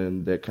time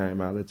when that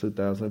came out in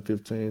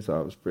 2015, so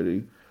I was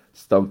pretty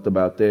stoked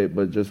about that.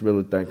 But just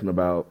really thinking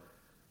about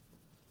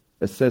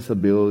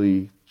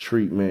accessibility,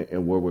 treatment,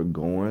 and where we're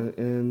going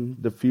in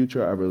the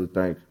future, I really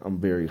think I'm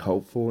very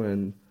hopeful.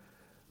 And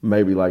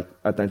maybe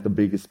I think the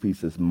biggest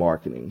piece is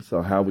marketing.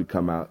 So how we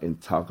come out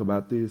and talk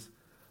about this,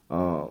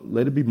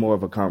 let it be more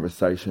of a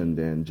conversation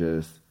than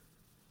just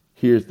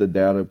here's the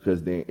data,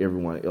 because then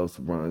everyone else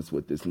runs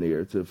with this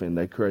narrative and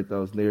they create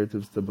those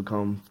narratives to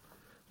become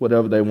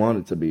whatever they want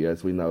it to be.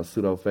 As we know,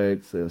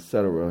 pseudo-facts, et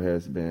cetera,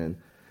 has been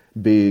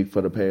big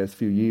for the past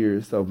few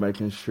years. So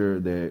making sure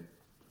that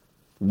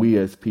we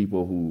as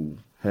people who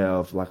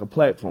have a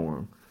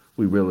platform,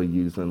 we really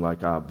using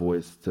our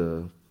voice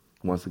to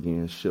once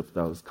again shift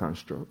those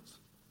constructs.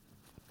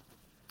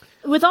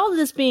 With all of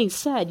this being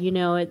said,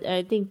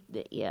 I think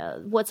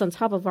what's on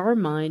top of our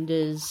mind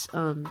is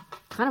kind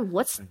of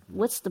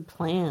what's the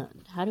plan?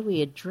 How do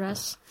we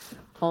address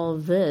all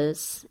of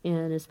this,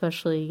 and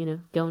especially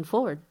going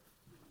forward?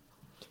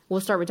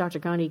 We'll start with Dr.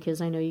 Gandhi because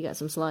I know you got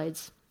some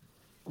slides.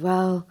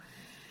 Well,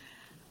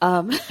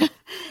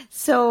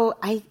 so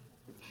I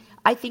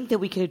think that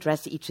we could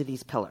address each of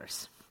these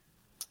pillars.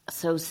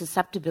 So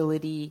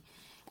susceptibility,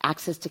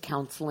 access to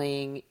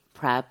counseling,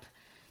 PrEP.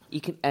 You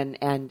can,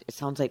 and it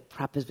sounds like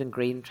PrEP has been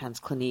great in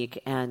TransClinique,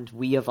 and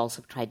we have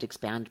also tried to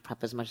expand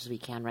PrEP as much as we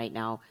can right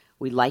now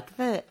We like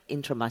the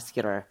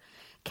intramuscular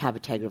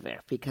cabotegravir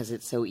because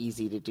it's so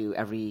easy to do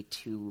every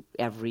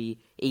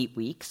 8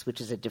 weeks, which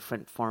is a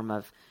different form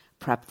of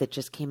PrEP that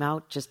just came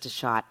out. Just a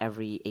shot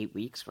every 8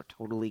 weeks. We're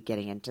totally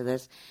getting into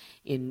this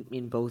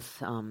in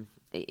both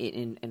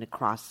in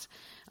across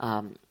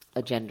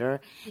a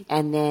gender,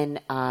 and then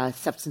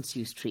substance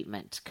use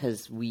treatment,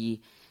 because we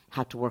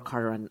have to work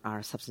harder on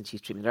our substance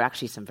use treatment. There are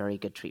actually some very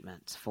good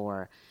treatments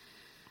for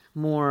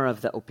more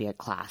of the opiate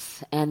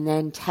class. And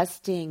then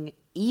testing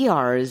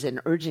ERs in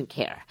urgent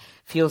care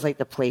feels like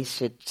the place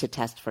to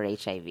test for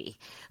HIV.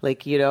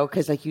 Like,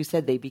 because like you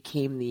said, they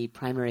became the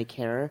primary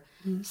care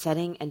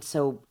setting. And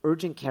so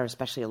urgent care,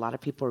 especially, a lot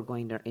of people are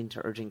going into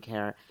urgent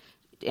care.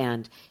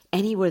 And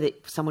anywhere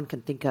that someone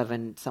can think of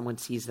and someone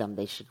sees them,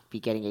 they should be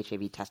getting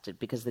HIV tested,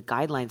 because the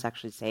guidelines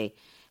actually say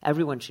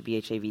everyone should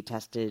be HIV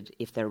tested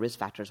if there are risk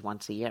factors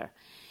once a year.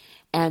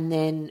 And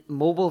then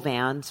mobile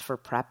vans for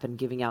PrEP and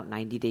giving out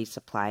 90-day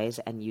supplies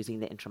and using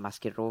the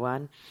intramuscular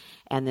one.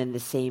 And then the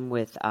same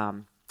with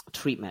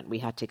treatment. We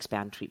had to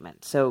expand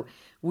treatment. So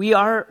we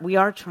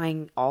are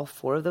trying all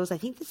 4 of those. I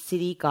think the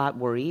city got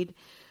worried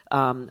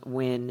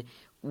when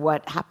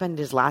what happened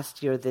is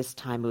last year, this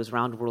time, it was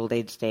around World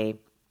AIDS Day. It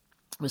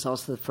was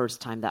also the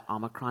first time that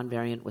Omicron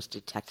variant was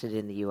detected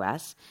in the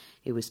U.S.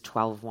 It was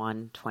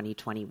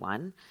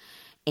 12/1/2021.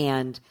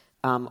 And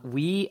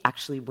we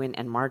actually went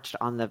and marched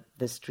on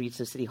the streets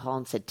of City Hall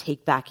and said,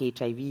 take back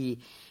HIV.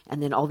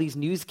 And then all these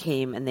news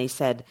came and they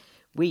said,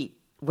 wait,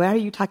 why are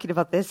you talking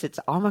about this? It's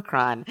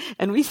Omicron.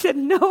 And we said,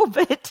 no,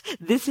 but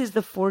this is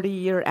the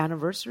 40-year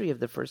anniversary of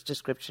the first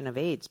description of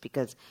AIDS,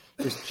 because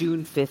it was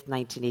June 5th,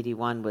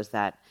 1981 was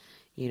that,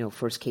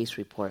 first case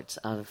reports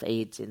of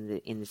AIDS in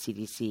the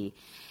CDC.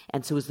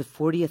 And so it was the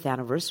 40th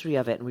anniversary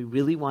of it. And we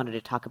really wanted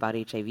to talk about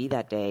HIV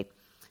that day.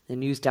 The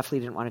news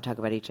definitely didn't want to talk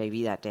about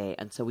HIV that day.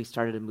 And so we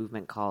started a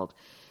movement called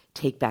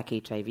Take Back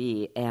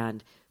HIV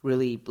and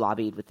really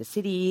lobbied with the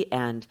city.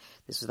 And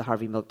this was the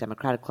Harvey Milk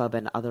Democratic Club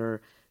and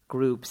other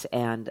groups,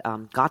 and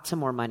got some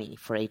more money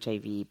for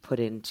HIV put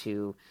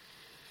into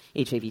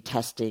HIV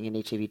testing and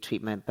HIV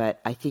treatment.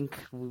 But I think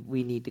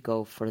we need to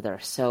go further.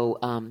 So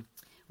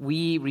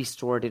we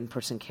restored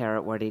in-person care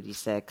at Ward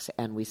 86,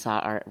 and we saw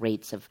our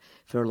rates of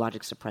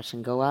virologic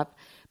suppression go up.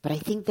 But I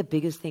think the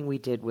biggest thing we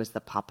did was the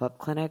pop-up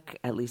clinic,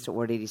 at least at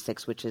Ward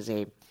 86, which is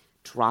a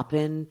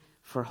drop-in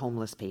for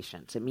homeless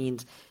patients. It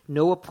means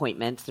no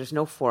appointments. There's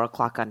no 4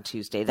 o'clock on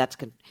Tuesday. That's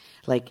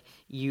like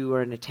you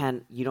are in a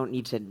tent. You don't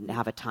need to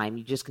have a time.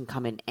 You just can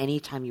come in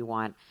anytime you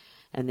want.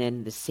 And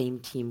then the same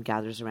team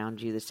gathers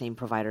around you, the same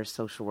provider,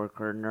 social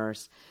worker,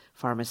 nurse,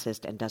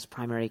 pharmacist, and does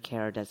primary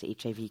care, does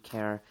HIV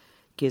care,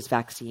 gives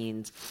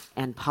vaccines.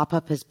 And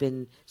pop-up has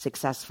been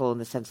successful in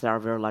the sense that our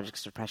virologic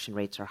suppression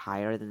rates are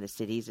higher than the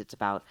cities. It's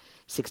about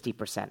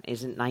 60%. It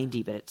isn't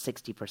 90, but it's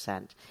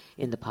 60%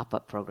 in the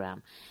pop-up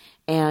program.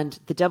 And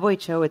the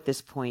WHO at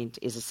this point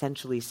is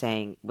essentially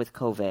saying, with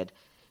COVID,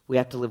 we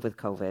have to live with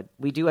COVID.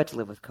 We do have to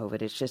live with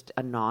COVID. It's just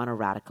a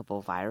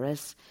non-eradicable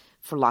virus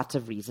for lots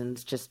of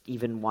reasons. Just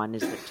even one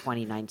is that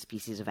 29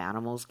 species of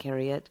animals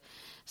carry it.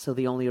 So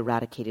the only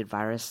eradicated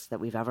virus that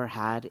we've ever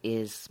had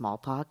is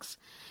smallpox.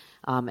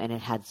 And it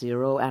had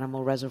 0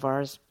 animal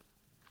reservoirs.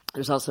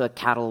 There's also a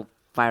cattle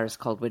virus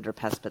called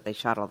winterpest, but they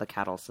shot all the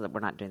cattle, so that we're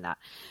not doing that.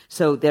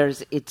 So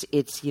it's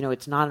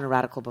not an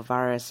eradicable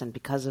virus, and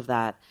because of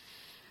that,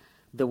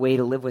 the way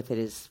to live with it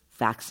is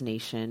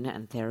vaccination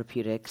and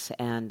therapeutics.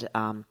 And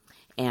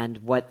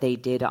what they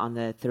did on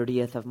the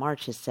 30th of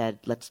March is said,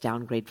 let's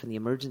downgrade from the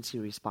emergency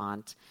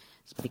response,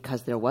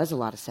 because there was a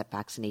lot of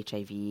setbacks in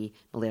HIV,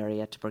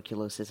 malaria,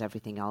 tuberculosis,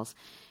 everything else.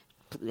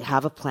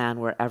 Have a plan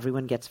where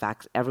everyone gets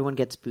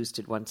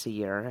boosted once a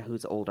year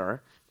who's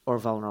older or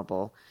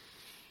vulnerable.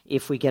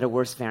 If we get a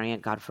worse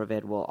variant, God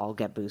forbid, we'll all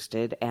get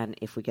boosted. And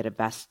if we get a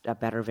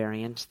better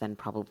variant, then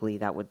probably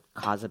that would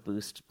cause a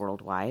boost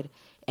worldwide.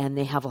 And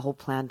they have a whole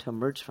plan to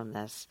emerge from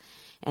this.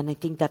 And I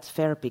think that's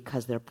fair,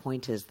 because their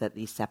point is that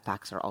these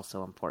setbacks are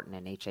also important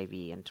in HIV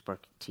and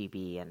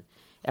TB and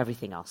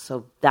everything else.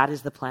 So that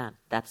is the plan.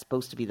 That's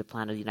supposed to be the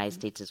plan of the United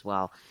States as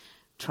well.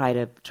 Try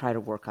to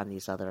work on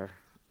these other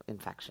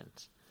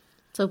infections.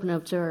 Let's open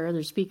up to our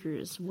other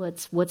speakers.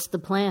 What's the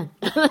plan?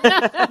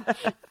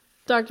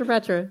 Dr.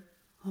 Petra.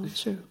 Oh,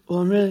 sure. Well,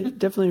 I'm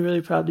definitely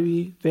really proud to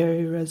be Bay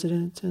Area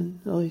resident and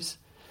all these,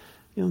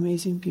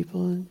 amazing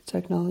people and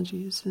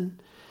technologies. And,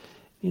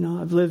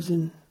 I've lived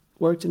and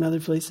worked in other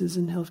places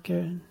in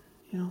healthcare.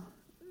 And,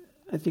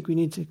 I think we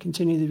need to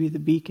continue to be the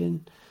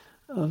beacon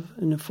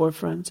in the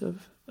forefront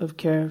of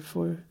care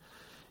for,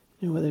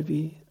 whether it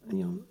be,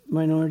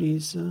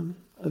 minorities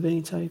of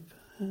any type.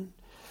 And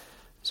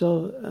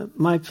so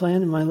my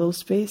plan in my little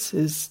space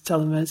is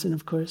telemedicine,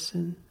 of course.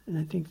 And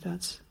I think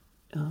that's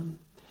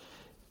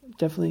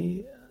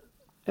definitely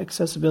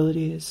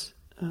accessibility is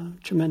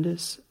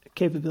tremendous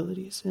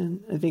capabilities.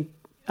 And I think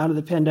out of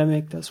the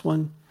pandemic, that's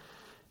one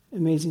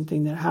amazing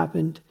thing that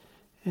happened.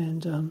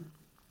 And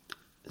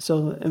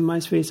so in my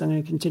space, I'm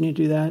going to continue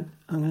to do that.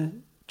 I'm going to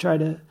try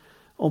to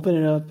open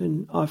it up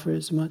and offer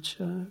as much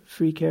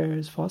free care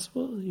as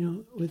possible,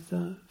 with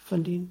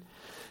funding.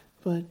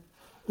 But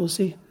we'll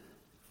see.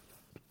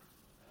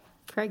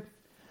 Craig?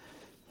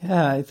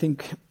 Yeah, I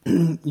think,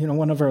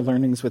 one of our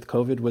learnings with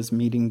COVID was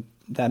meeting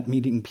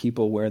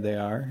people where they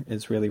are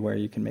is really where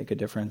you can make a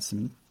difference.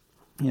 And,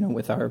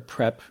 with our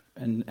PrEP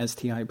and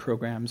STI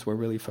programs, we're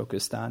really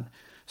focused on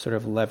sort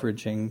of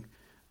leveraging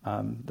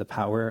the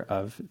power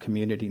of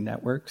community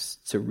networks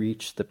to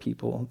reach the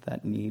people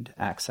that need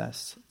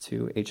access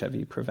to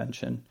HIV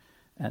prevention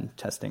and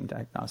testing,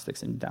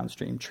 diagnostics, and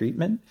downstream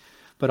treatment,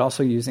 but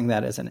also using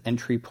that as an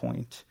entry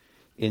point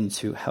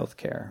into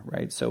healthcare,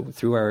 right? So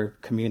through our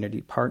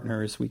community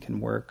partners, we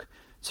can work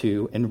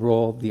to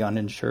enroll the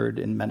uninsured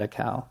in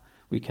Medi-Cal.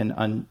 We can,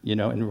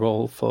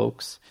 enroll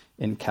folks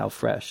in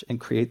CalFresh and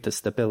create the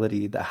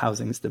stability, the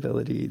housing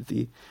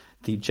stability,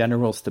 the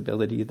general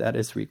stability that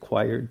is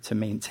required to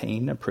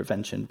maintain a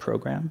prevention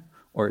program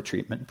or a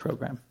treatment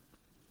program.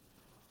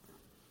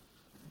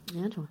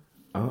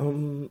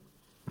 Antoine?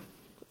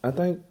 I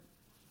think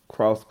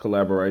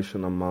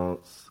cross-collaboration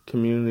amongst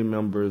community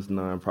members,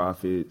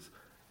 nonprofits,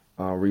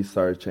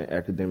 research and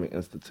academic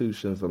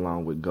institutions,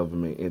 along with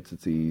government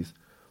entities,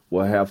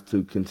 will have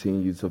to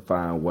continue to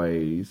find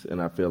ways. And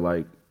I feel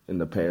like in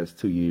the past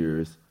 2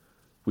 years,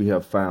 we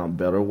have found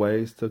better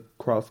ways to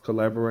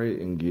cross-collaborate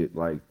and get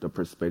the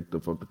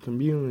perspective of the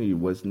community,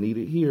 what's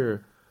needed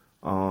here,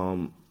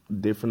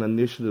 different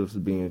initiatives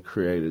being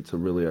created to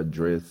really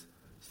address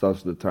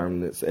social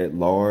determinants at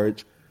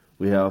large.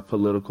 We have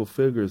political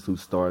figures who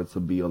start to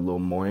be a little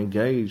more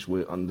engaged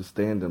with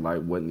understanding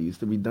what needs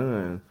to be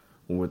done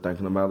when we're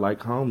thinking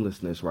about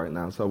homelessness right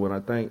now. So when I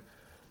think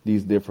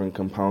these different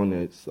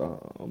components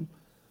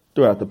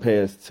throughout the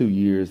past 2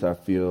 years, I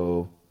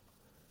feel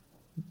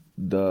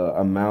the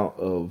amount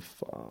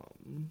of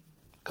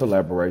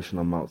collaboration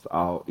amongst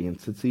all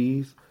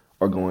entities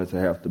are going to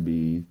have to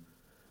be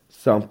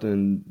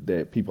something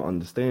that people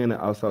understand,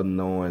 and also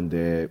knowing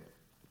that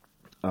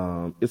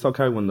it's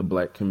okay when the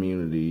Black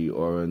community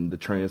or the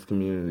trans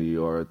community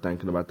or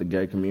thinking about the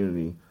gay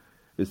community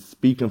is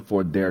speaking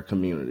for their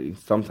community.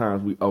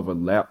 Sometimes we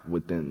overlap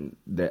within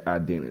that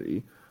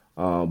identity,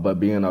 but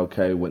being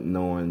okay with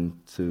knowing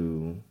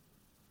to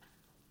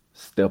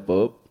step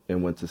up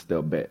and when to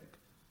step back.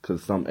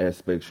 Because some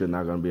aspects you're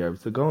not going to be able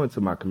to go into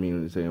my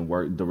community and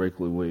work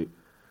directly with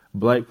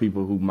Black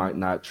people who might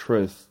not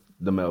trust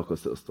the medical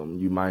system.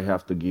 You might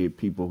have to get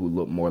people who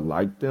look more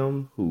like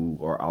them, who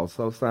are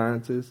also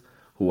scientists,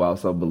 who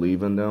also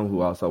believe in them, who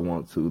also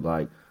want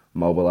to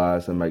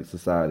mobilize and make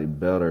society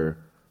better,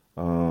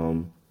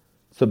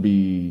 to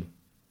be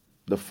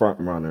the front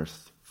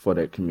runners for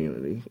that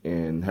community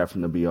and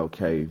having to be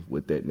okay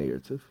with that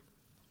narrative.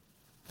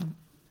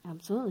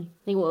 Absolutely.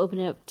 I think we'll open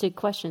it up to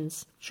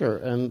questions. Sure,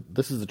 and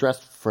this is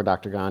addressed for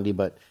Dr. Gandhi,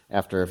 but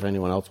after, if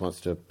anyone else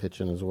wants to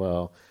pitch in as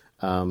well.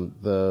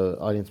 The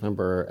audience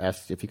member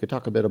asked if you could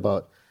talk a bit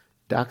about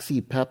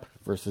DoxyPEP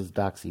versus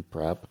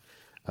DoxyPrep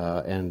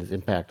and its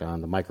impact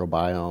on the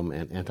microbiome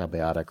and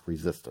antibiotic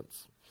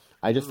resistance.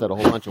 I just said a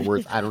whole bunch of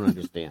words I don't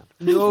understand.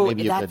 No,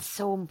 maybe that's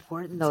so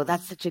important, though.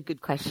 That's such a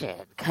good question.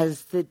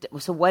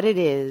 So what it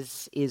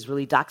is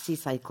really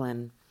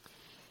doxycycline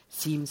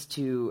seems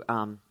to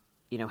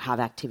have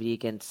activity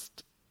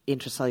against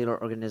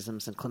intracellular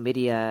organisms and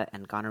chlamydia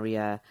and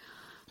gonorrhea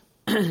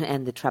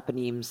and the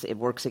treponemes. It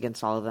works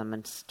against all of them,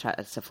 and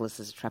syphilis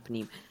is a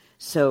treponeme.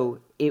 So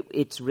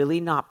it's really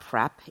not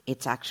PrEP.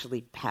 It's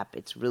actually PEP.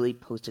 It's really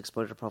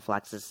post-exposure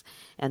prophylaxis.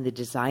 And the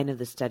design of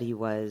the study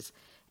was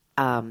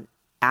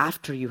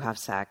after you have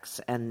sex,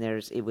 and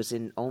it's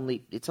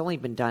only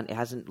been done. It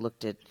hasn't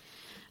looked at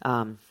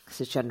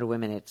cisgender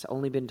women. It's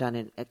only been done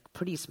in a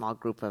pretty small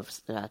group of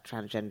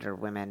transgender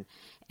women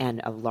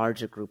and a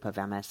larger group of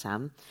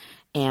MSM.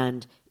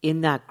 And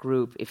in that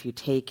group, if you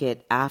take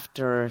it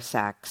after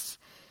sex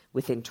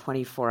within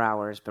 24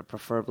 hours, but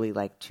preferably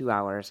 2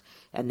 hours,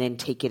 and then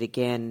take it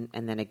again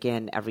and then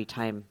again every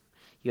time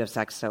you have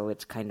sex, so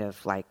it's kind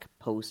of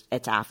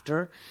it's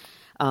after,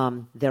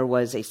 there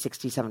was a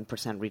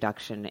 67%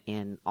 reduction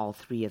in all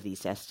three of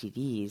these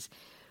STDs.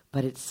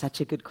 But it's such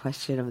a good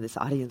question of this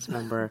audience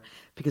member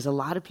because a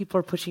lot of people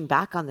are pushing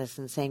back on this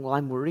and saying, well,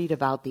 I'm worried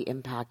about the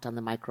impact on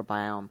the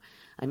microbiome.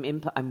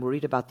 I'm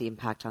worried about the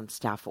impact on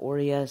Staph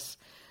aureus,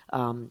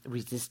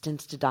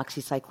 resistance to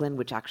doxycycline,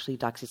 which actually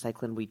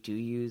doxycycline, we do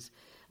use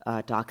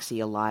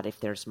doxy a lot if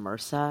there's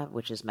MRSA,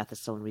 which is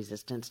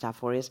methicillin-resistant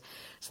Staph aureus.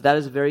 So that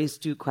is a very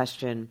astute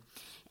question.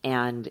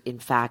 And in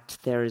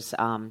fact, there's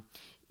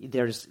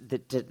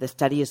the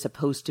study is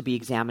supposed to be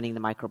examining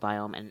the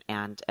microbiome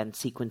and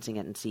sequencing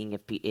it and seeing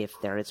if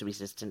there is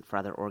resistant for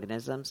other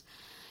organisms.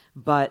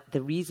 But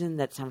the reason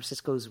that San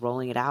Francisco is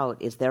rolling it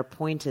out is their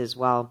point is,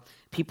 well,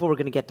 people were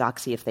going to get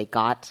doxy if they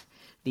got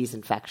these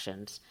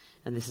infections,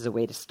 and this is a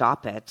way to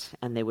stop it,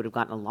 and they would have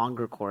gotten a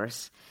longer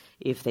course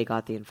if they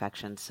got the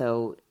infection.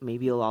 So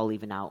maybe it'll all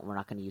even out, and we're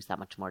not going to use that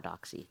much more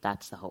doxy.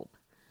 That's the hope.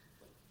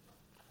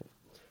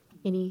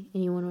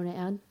 Anyone want to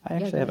add? I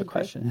actually have a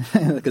question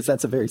because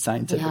that's a very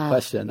scientific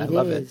question. I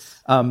love it.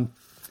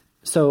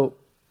 So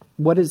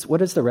what is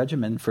the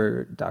regimen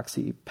for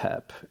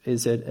DoxyPEP?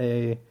 Is it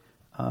a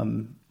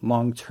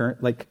long-term,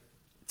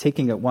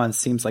 taking it once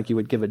seems like you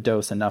would give a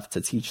dose enough to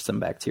teach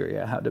some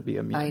bacteria how to be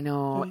immune. I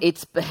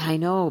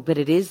know, but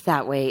it is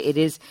that way.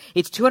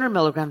 It's 200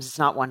 milligrams. It's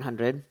not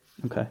 100.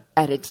 Okay.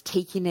 And it's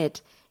taking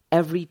it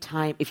every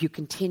time. If you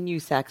continue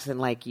sex and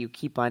like you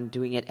keep on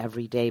doing it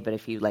every day, but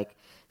if you like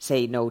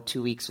say no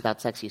 2 weeks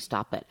without sex, you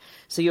stop it.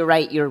 So you're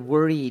right. You're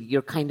worried.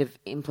 You're kind of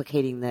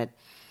implicating that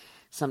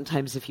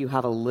sometimes if you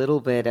have a little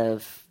bit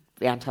of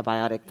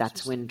antibiotic,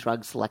 that's when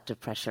drug selective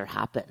pressure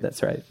happens.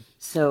 That's right.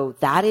 So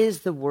that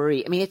is the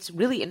worry. I mean, it's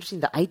really interesting.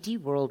 The ID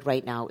world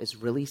right now is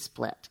really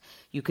split.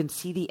 You can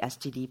see the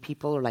STD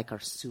people are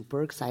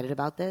super excited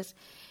about this.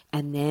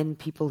 And then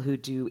people who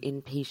do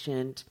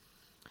inpatient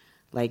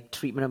like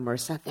treatment of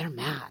MRSA, they're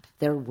mad.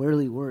 They're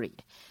really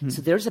worried.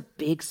 So there's a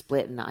big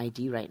split in the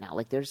ID right now.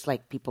 Like there's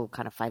like people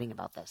kind of fighting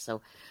about this.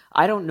 So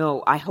I don't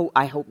know. I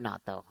hope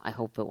not though. I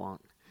hope it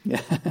won't. Yeah.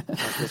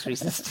 This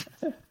resistance.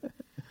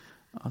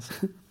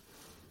 Awesome.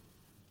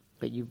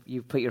 But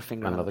you put your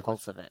finger on the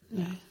pulse of it.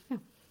 Yeah.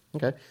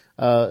 Okay.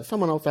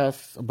 Someone else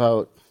asks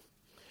about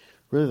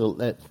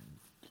really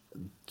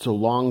so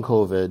long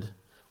COVID.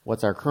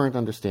 What's our current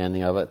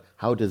understanding of it?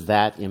 How does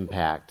that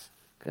impact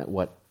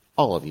what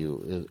all of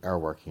you are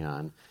working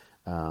on?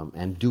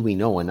 And do we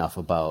know enough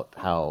about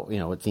how,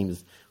 it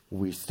seems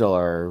we still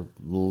are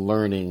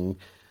learning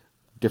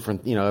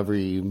different,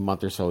 every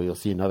month or so you'll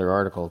see another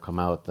article come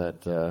out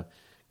that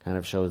kind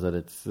of shows that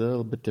it's a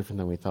little bit different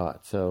than we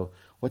thought. So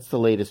what's the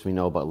latest we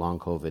know about long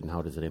COVID and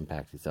how does it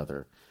impact these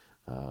other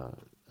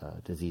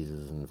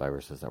diseases and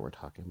viruses that we're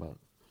talking about?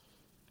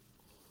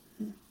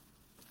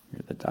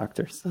 You're the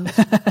doctors.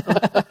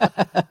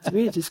 To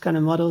me, it just kind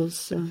of muddles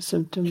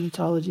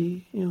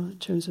symptomatology, in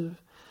terms of,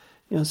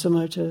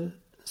 similar to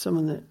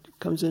someone that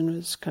comes in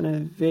with kind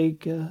of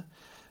vague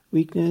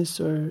weakness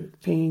or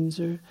pains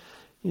or,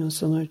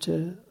 similar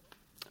to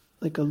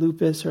like a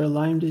lupus or a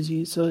Lyme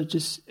disease. So it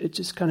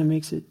just kind of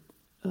makes it,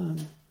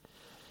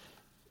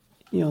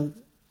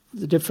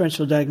 the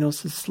differential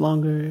diagnosis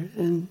longer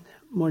and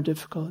more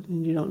difficult,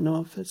 and you don't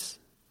know if it's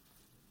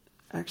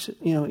actually,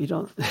 you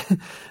don't,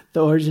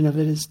 the origin of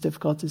it is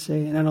difficult to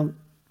say. And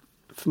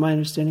from my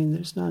understanding,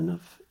 there's not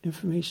enough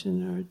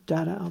information or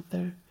data out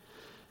there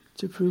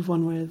to prove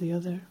one way or the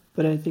other.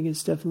 But I think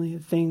it's definitely a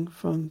thing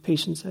from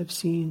patients I've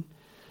seen.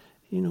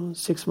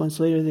 6 months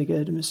later, they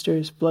get a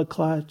mysterious blood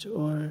clot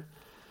or,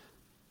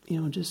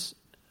 just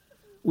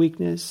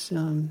weakness.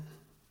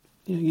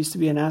 Used to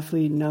be an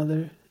athlete, and now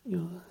they're,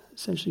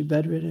 essentially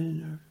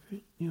bedridden or,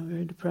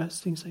 very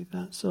depressed, things like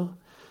that. So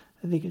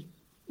I think it,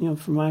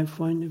 from my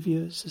point of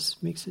view, it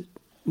just makes it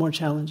more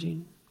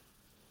challenging.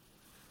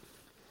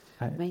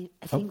 I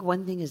think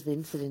one thing is the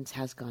incidence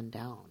has gone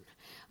down.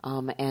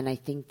 And I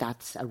think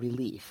that's a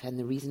relief. And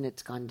the reason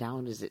it's gone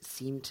down is it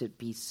seemed to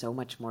be so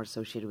much more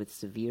associated with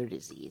severe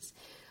disease.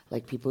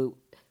 Like people,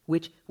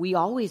 which we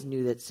always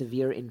knew that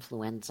severe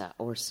influenza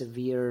or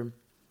severe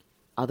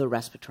other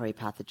respiratory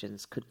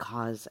pathogens could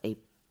cause a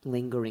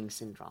lingering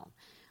syndrome.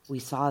 We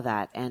saw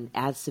that. And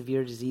as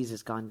severe disease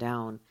has gone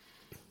down,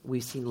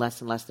 we've seen less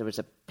and less. There was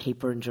a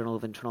paper in Journal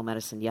of Internal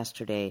Medicine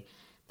yesterday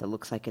that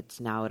looks like it's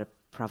now at a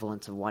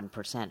prevalence of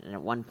 1%. And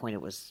at one point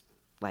it was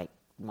like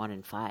 1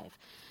 in 5.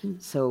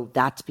 So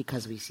that's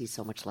because we see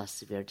so much less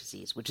severe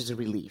disease, which is a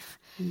relief.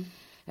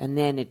 And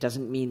then it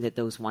doesn't mean that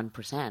those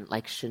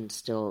 1% shouldn't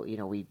still,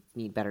 we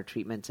need better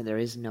treatments, and there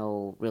is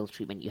no real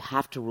treatment. You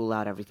have to rule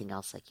out everything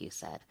else, like you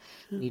said.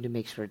 You need to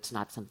make sure it's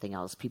not something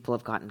else. People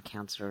have gotten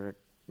cancer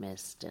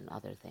missed and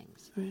other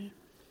things. Right.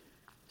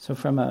 So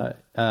from a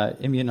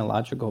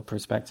immunological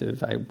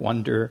perspective, I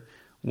wonder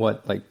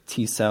what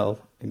T-cell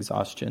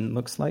exhaustion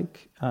looks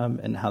like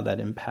and how that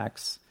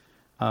impacts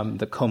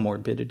the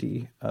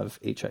comorbidity of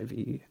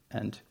HIV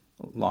and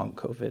long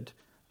COVID.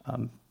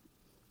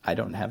 I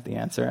don't have the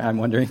answer. I'm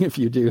wondering if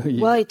you do.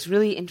 Well, it's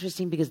really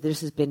interesting because this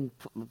has been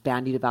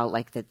bandied about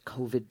that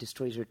COVID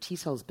destroys your T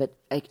cells, but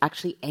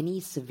actually any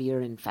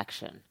severe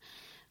infection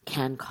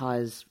can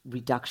cause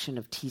reduction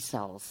of T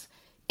cells.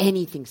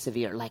 Anything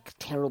severe, like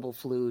terrible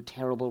flu,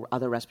 terrible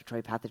other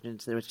respiratory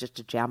pathogens. There was just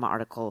a JAMA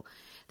article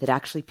that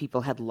actually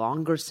people had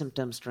longer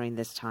symptoms during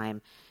this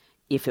time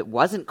if it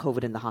wasn't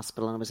COVID in the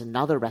hospital and it was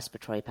another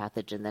respiratory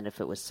pathogen than if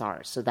it was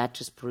SARS. So that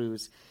just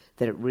proves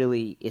that it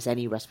really is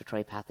any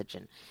respiratory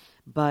pathogen.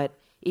 But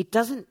it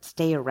doesn't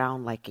stay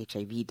around like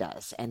HIV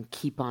does and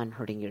keep on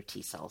hurting your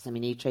T cells. I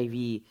mean,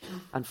 HIV,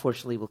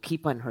 unfortunately, will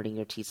keep on hurting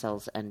your T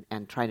cells and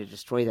trying to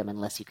destroy them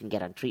unless you can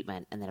get on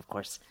treatment. And then, of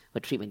course,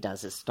 what treatment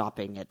does is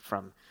stopping it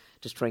from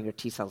destroying your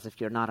T cells. If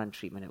you're not on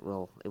treatment, it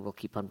will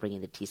keep on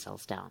bringing the T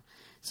cells down.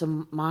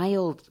 So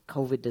mild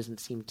COVID doesn't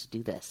seem to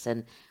do this.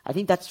 And I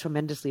think that's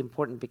tremendously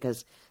important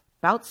because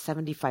about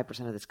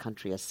 75% of this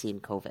country has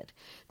seen COVID.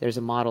 There's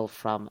a model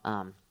from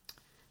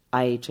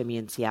IHME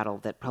in Seattle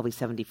that probably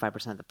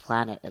 75% of the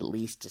planet at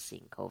least is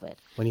seeing COVID.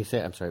 When you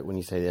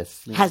say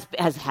this,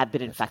 has had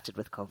been infected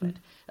with COVID.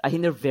 I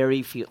think there are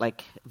very few,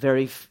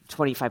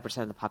 25%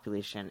 of the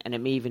population, and it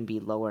may even be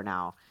lower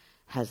now,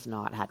 has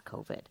not had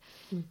COVID.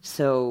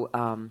 So,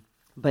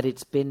 but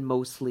it's been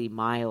mostly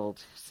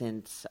mild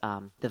since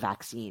the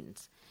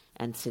vaccines.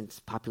 And since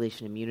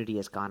population immunity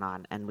has gone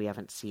on and we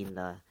haven't seen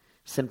the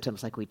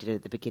symptoms like we did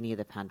at the beginning of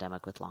the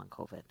pandemic with long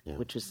COVID,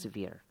 which was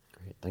severe.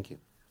 Great, thank you.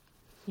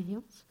 Anything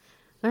else?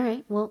 All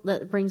right. Well,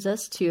 that brings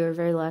us to our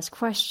very last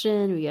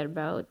question. We got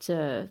about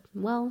 5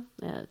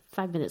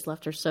 minutes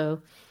left or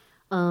so.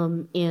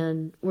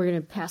 And we're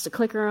going to pass the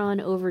clicker on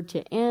over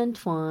to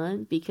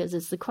Antoine because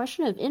it's the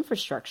question of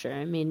infrastructure.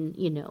 I mean,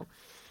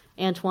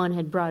 Antoine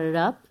had brought it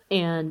up,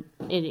 and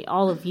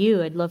all of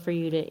you, I'd love for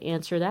you to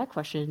answer that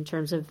question in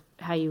terms of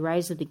how you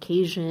rise to the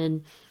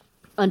occasion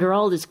under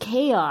all this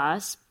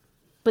chaos,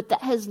 but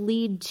that has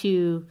led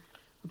to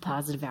a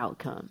positive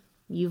outcome.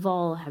 You've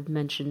all have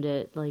mentioned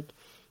it,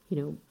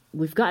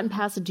 we've gotten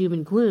past the doom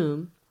and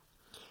gloom.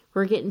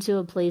 We're getting to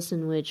a place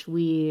in which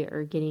we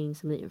are getting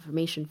some of the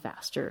information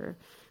faster.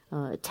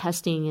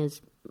 Testing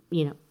is,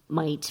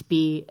 might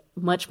be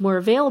much more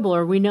available.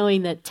 Or we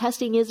knowing that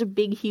testing is a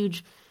big,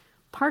 huge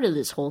part of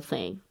this whole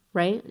thing,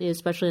 right?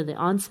 Especially at the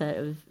onset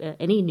of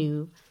any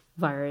new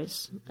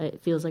virus.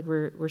 It feels like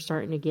we're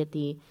starting to get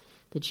the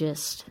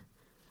gist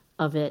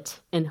of it,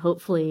 and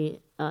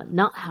hopefully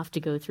not have to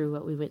go through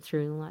what we went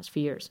through in the last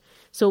few years.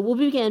 So we'll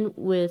begin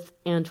with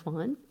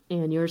Antoine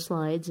and your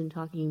slides and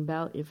talking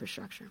about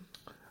infrastructure.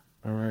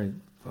 All right.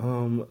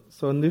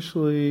 So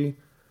initially,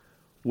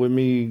 with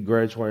me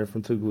graduating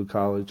from Tougaloo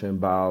College in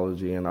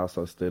biology and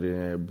also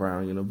studying at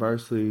Brown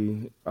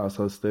University,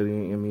 also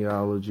studying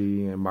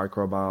immunology and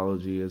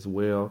microbiology as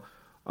well,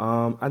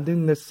 I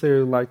didn't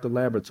necessarily like the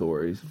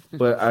laboratories,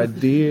 but I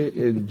did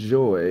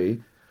enjoy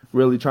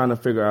really trying to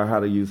figure out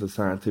how to use a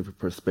scientific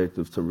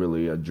perspective to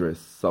really address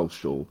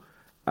social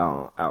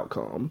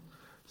outcome.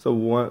 So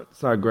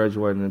once I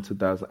graduated in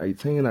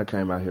 2018, I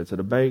came out here to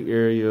the Bay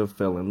Area,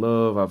 fell in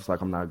love. I was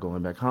like, I'm not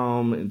going back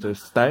home, and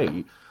just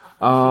stayed.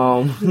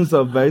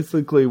 So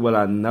basically what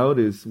I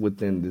noticed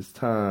within this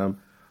time,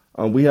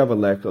 we have a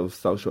lack of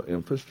social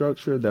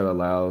infrastructure that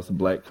allows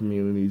Black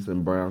communities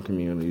and brown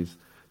communities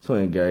to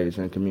engage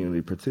in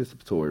community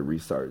participatory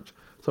research.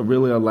 So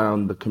really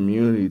allowing the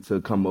community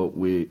to come up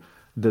with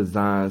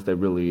designs that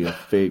really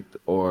affect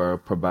or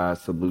provide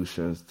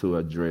solutions to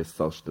address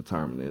social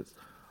determinants,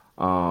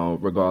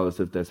 regardless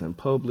if that's in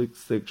public,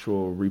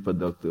 sexual,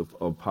 reproductive,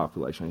 or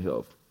population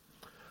health.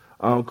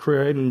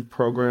 Creating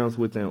programs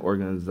within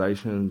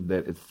organizations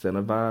that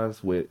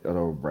incentivize with an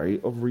array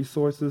of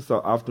resources. So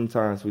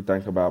oftentimes we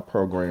think about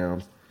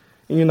programs,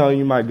 and,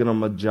 you might get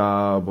them a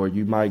job or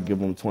you might give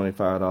them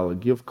 $25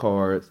 gift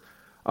cards,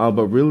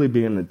 but really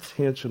being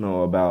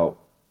intentional about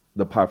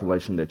the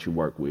population that you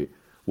work with,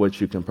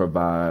 what you can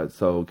provide.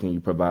 So can you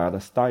provide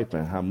a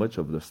stipend? How much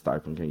of the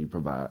stipend can you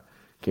provide?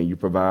 Can you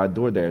provide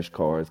DoorDash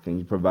cards? Can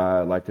you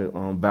provide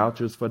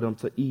vouchers for them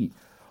to eat?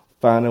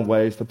 Finding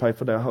ways to pay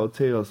for their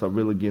hotel. So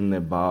really getting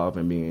involved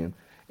and being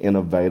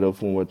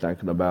innovative when we're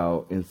thinking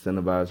about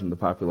incentivizing the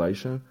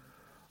population.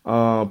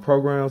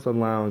 Programs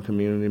allowing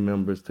community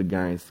members to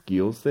gain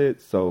skill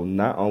sets. So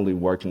not only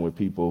working with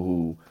people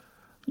who,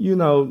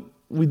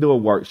 we do a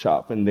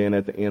workshop, and then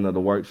at the end of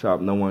the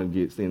workshop, no one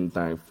gets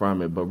anything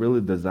from it, but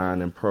really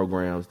designing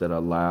programs that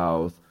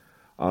allows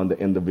the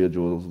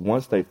individuals,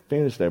 once they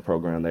finish their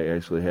program, they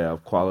actually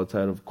have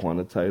qualitative,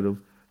 quantitative.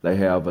 They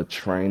have a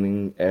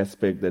training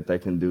aspect that they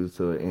can do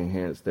to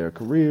enhance their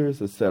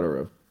careers,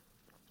 etc.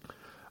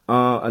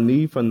 A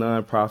need for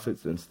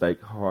nonprofits and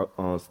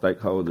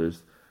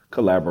stakeholders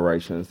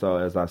collaboration. So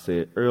as I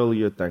said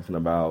earlier, thinking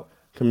about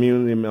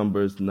community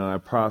members,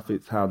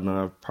 nonprofits, how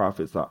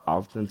nonprofits are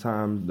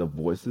oftentimes the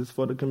voices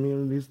for the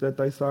communities that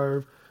they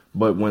serve.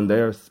 But when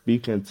they're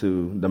speaking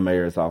to the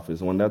mayor's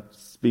office, when they're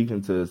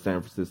speaking to San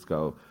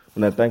Francisco,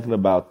 when they're thinking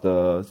about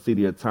the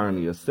city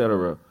attorney,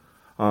 etc.,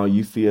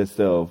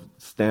 UCSF,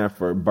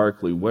 Stanford,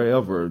 Berkeley,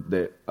 wherever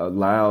that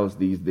allows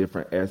these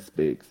different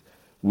aspects,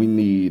 we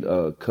need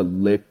a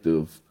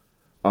collective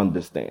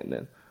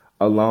understanding.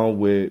 Along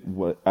with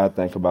what I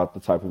think about the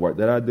type of work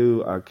that I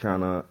do, I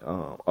kind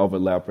of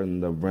overlap in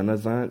the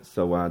Renaissance.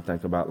 So when I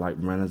think about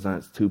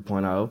Renaissance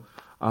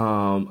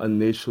 2.0,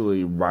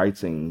 initially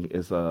writing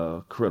is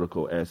a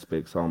critical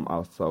aspect. So I'm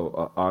also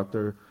an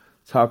author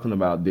talking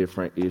about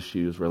different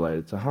issues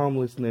related to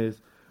homelessness,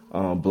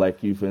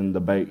 Black youth in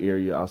the Bay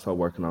Area, also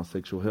working on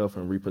sexual health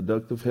and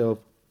reproductive health.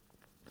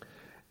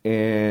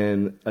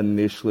 And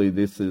initially,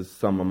 this is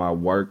some of my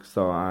work,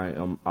 so I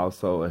am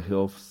also a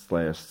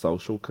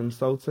health/social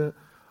consultant.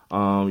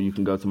 You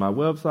can go to my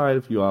website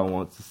if you all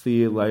want to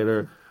see it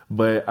later.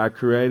 But I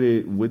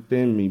created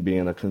within me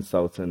being a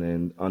consultant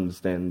and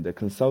understanding that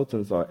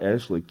consultants are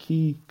actually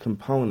key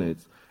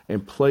components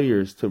and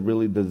players to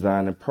really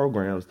designing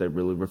programs that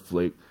really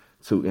reflect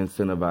to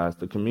incentivize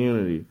the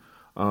community.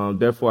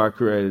 Therefore, I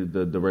created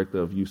the Director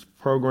of Youth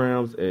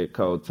Programs at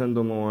Code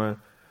Tenderloin,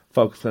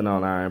 focusing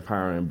on our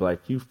Empowering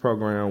Black Youth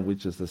Program,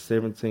 which is a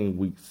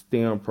 17-week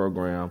STEM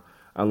program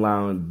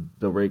allowing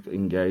direct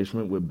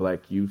engagement with Black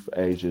youth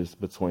ages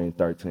between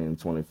 13 and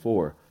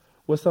 24.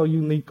 What's so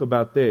unique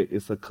about that?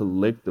 It's a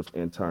collective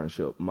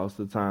internship. Most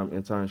of the time,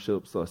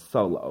 internships are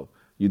solo.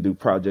 You do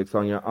projects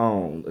on your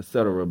own,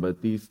 etc.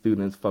 But these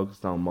students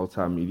focused on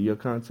multimedia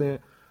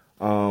content,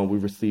 We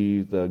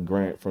received a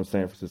grant from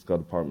San Francisco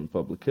Department of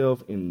Public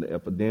Health in the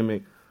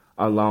epidemic,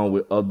 along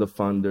with other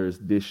funders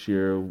this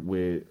year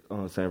with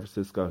San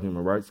Francisco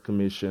Human Rights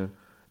Commission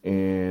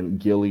and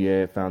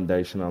Gilead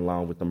Foundation,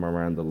 along with the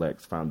Miranda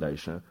Lacks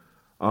Foundation.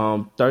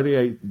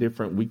 38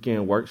 different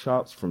weekend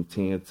workshops from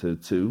 10 to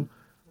 2,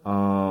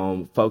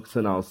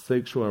 focusing on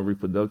sexual and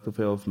reproductive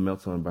health,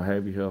 mental and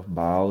behavioral health,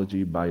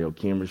 biology,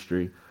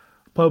 biochemistry,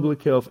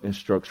 public health, and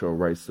structural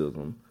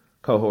racism.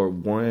 Cohort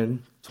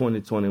 1,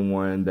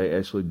 2021, they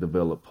actually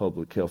developed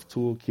public health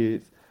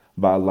toolkits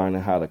by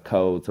learning how to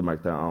code to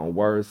make their own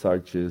word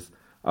searches,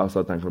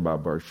 also thinking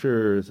about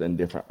brochures and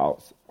different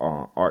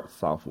art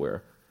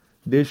software.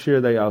 This year,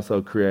 they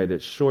also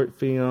created short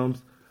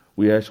films.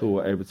 We actually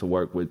were able to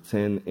work with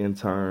 10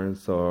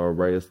 interns, so an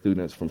array of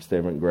students from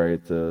 7th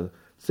grade to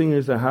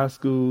seniors in high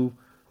school,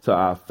 to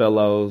our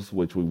fellows,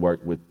 which we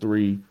worked with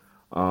 3.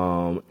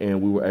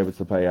 And we were able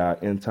to pay our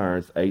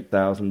interns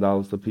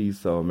 $8,000 apiece.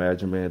 So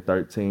imagine being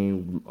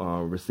 13,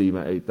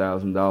 receiving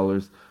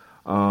 $8,000.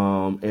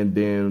 And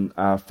then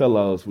our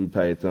fellows, we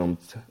paid them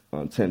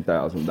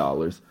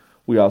 $10,000.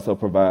 We also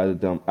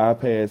provided them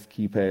iPads,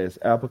 keypads,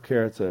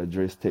 AppleCare to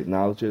address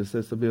technology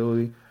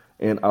accessibility,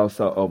 and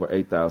also over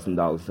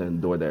 $8,000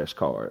 in DoorDash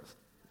cards.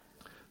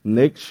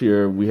 Next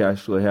year, we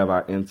actually have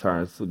our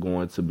interns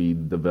going to be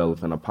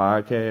developing a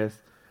podcast,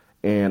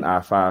 and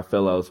our 5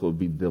 fellows will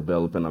be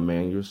developing a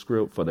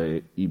manuscript for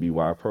the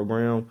EBY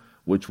program,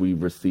 which we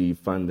received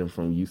funding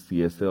from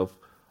UCSF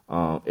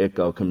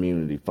ECHO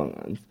Community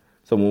Funds.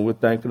 So when we're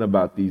thinking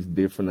about these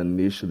different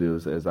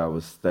initiatives, as I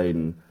was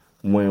stating,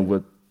 when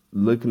we're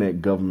looking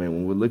at government,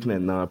 when we're looking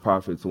at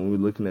nonprofits, when we're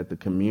looking at the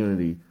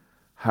community,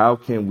 how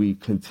can we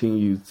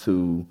continue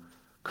to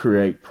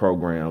create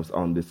programs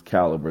on this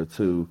caliber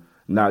to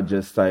not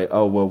just say,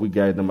 oh, well, we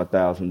gave them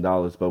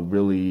 $1,000, but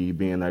really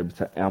being able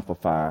to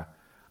amplify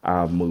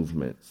our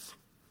movements.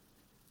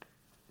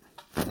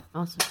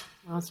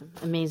 Awesome.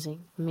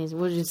 Amazing.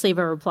 We'll just save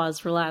our applause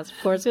for last, of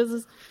course, because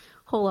there's a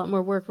whole lot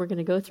more work we're going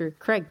to go through.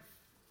 Craig.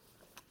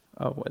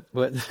 Oh,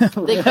 what?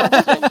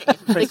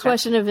 The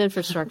question of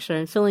infrastructure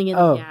and filling in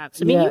the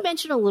gaps. I mean, you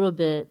mentioned a little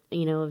bit,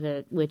 of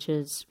it, which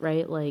is,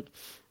 right, like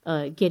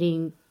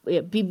becoming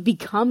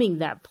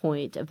that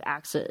point of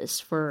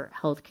access for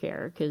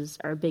healthcare, because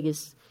our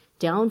biggest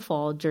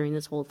downfall during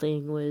this whole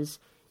thing was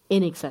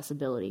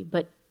inaccessibility.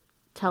 But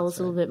tell us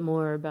a little bit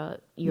more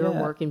about your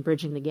work in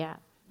bridging the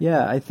gap.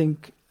 Yeah, I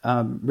think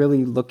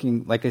really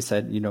looking, like I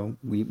said,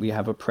 we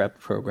have a prep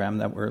program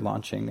that we're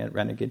launching at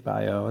Renegade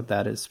Bio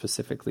that is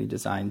specifically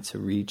designed to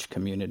reach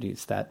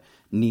communities that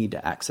need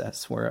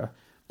access. We're a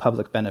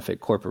public benefit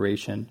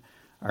corporation.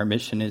 Our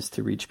mission is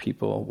to reach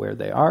people where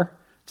they are,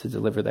 to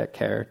deliver that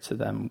care to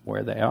them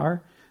where they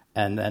are,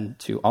 and then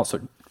to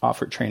also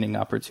offer training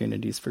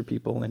opportunities for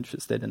people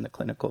interested in the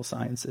clinical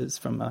sciences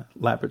from a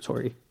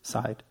laboratory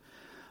side.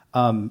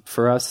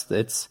 For us,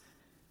 it's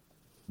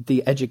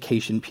the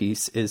education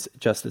piece is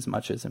just as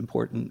much as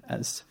important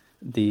as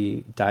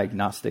the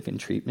diagnostic and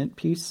treatment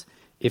piece.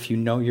 If you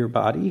know your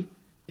body,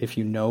 if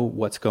you know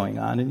what's going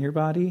on in your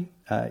body,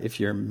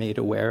 if you're made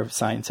aware of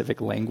scientific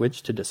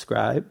language to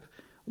describe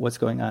what's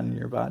going on in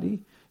your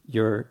body,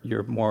 you're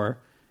more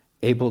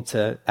able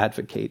to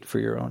advocate for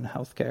your own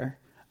healthcare.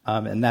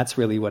 And that's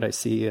really what I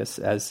see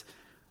as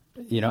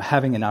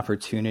having an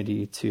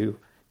opportunity to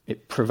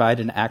provide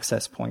an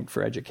access point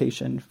for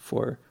education,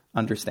 for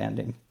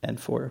understanding, and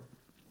for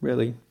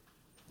really,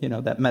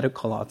 that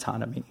medical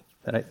autonomy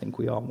that I think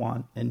we all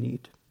want and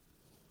need.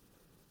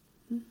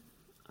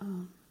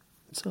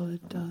 So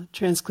at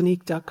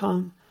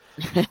transclinique.com,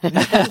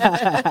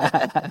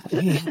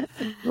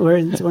 we're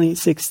in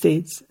 26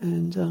 states,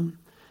 and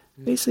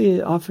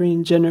basically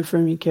offering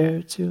gender-affirming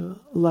care to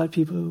a lot of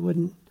people who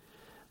wouldn't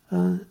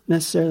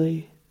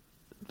necessarily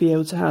be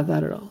able to have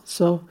that at all.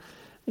 So,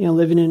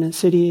 living in a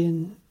city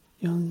and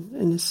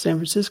in San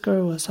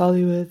Francisco, West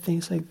Hollywood,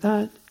 things like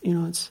that,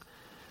 it's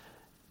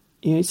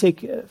you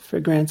take it for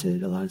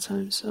granted a lot of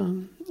times.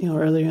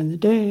 Earlier in the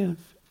day,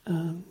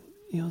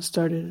 I've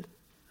started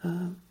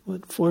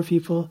with 4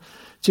 people,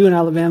 2 in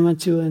Alabama,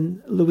 2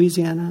 in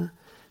Louisiana,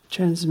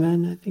 trans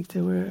men. I think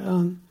they were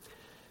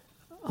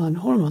on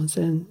hormones,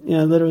 and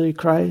literally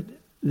cried.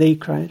 They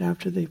cried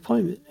after the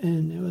appointment,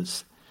 and it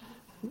was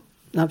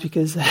not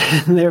because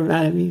they were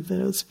mad at me, but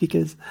it was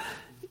because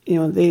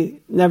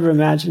they never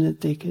imagined that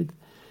they could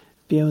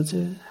be able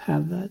to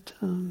have that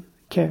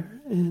care.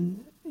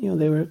 And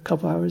they were a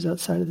couple hours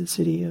outside of the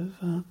city of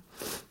a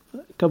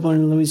couple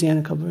in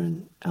Louisiana, a couple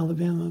in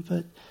Alabama,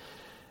 but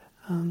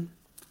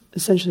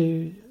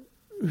essentially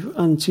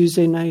on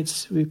Tuesday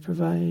nights we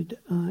provide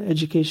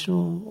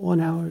educational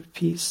 1-hour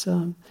piece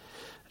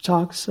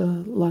talks. A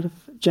lot of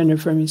gender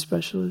affirming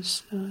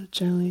specialists.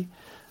 Generally,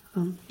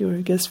 you were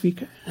a guest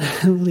speaker,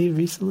 I believe,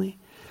 recently,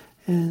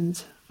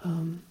 and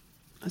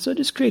so it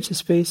just creates a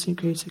space and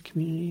creates a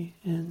community.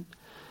 And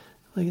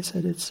like I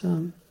said, it's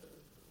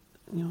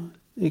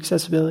the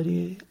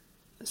accessibility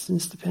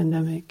since the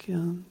pandemic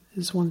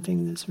is one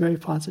thing that's very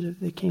positive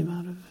that came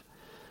out of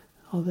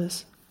all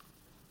this.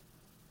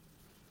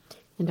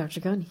 And Dr.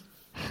 Goni.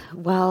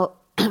 Well,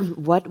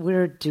 what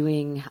we're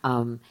doing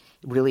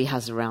really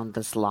has around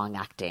this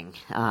long-acting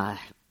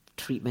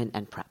treatment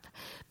and PrEP,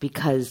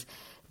 because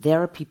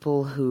there are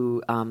people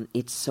who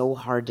it's so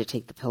hard to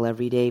take the pill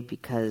every day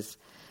because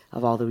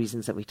of all the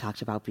reasons that we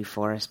talked about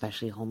before,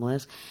 especially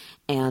homeless.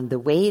 And the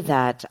way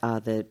that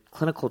the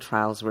clinical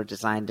trials were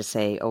designed to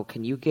say, oh,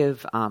 can you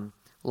give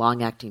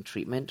long-acting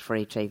treatment for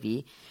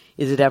HIV,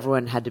 is that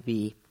everyone had to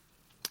be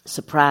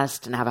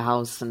suppressed and have a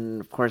house, and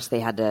of course they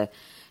had to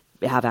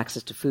have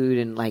access to food,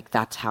 and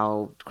that's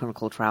how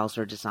clinical trials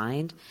are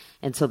designed.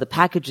 And so the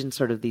package in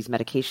sort of these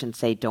medications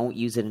say don't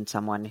use it in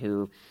someone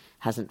who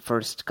hasn't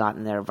first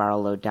gotten their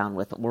viral load down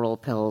with oral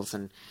pills,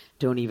 and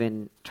don't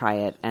even try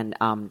it. And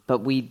but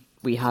we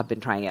have been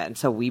trying it, and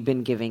so we've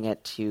been giving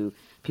it to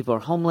people who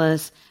are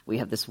homeless. We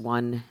have this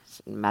one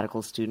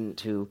medical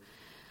student who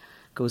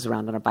goes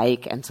around on a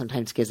bike and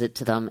sometimes gives it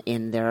to them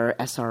in their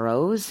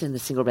SROs, in the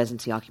single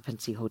residency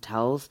occupancy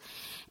hotels.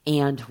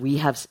 And we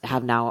have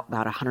now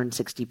about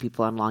 160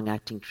 people on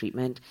long-acting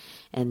treatment,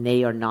 and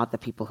they are not the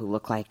people who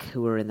look like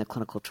who are in the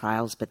clinical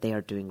trials, but they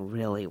are doing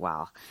really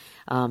well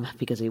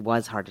because it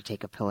was hard to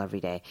take a pill every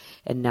day.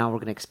 And now we're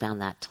going to expand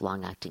that to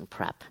long-acting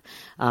PrEP.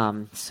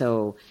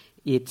 So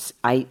it's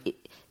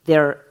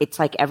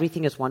like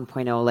everything is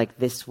 1.0. Like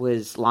this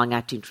was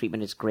long-acting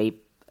treatment is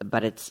great,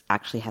 but it's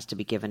actually has to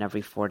be given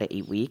every 4 to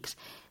 8 weeks.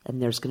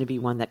 And there's going to be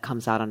one that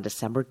comes out on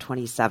December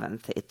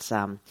 27th. It's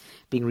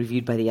being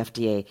reviewed by the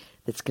FDA.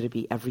 That's going to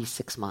be every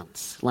 6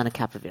 months,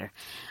 lenacapavir.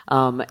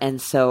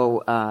 And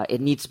so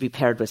it needs to be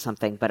paired with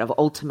something. But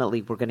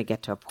ultimately, we're going to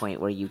get to a point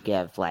where you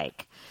give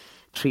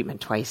treatment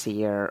twice a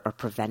year or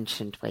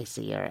prevention twice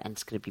a year, and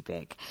it's going to be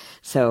big.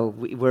 So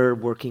we're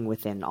working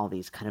within all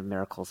these kind of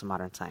miracles of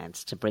modern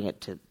science to bring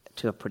it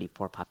to a pretty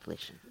poor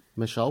population.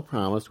 Michelle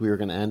promised we were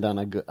going to end on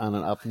an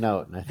up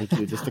note, and I think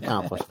you just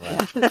accomplished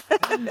that.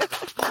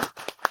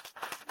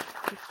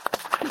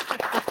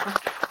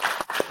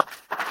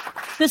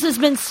 This has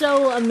been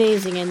so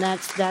amazing, and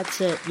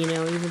that's it.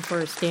 Even for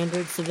a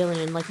standard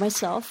civilian like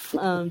myself,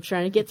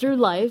 trying to get through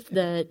life,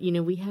 that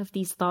we have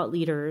these thought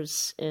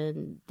leaders,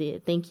 and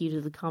thank you to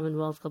the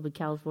Commonwealth Club of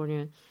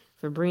California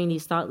for bringing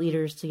these thought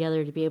leaders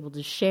together to be able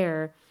to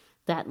share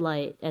that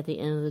light at the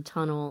end of the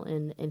tunnel.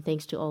 And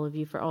thanks to all of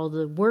you for all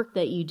the work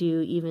that you do,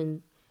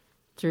 even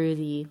through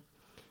the,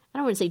 I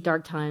don't want to say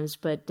dark times,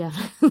 but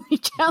definitely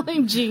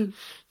challenging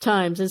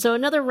times. And so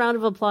another round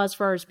of applause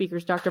for our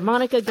speakers, Dr.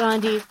 Monica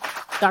Gandhi,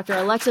 Dr.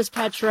 Alexis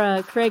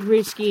Petra, Craig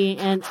Ruski,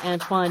 and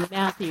Antoine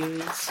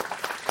Matthews.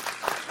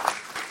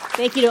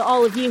 Thank you to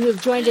all of you who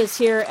have joined us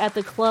here at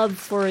the club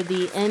for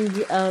the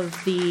end of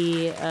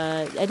the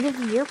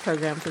year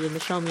program for the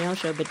Michelle Meow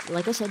Show. But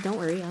like I said, don't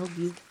worry, I'll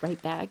be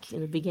right back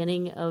in the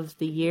beginning of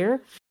the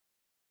year.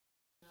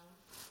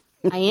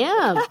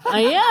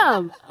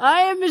 I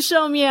am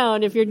Michelle Meow,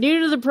 and if you're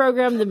new to the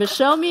program, the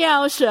Michelle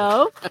Meow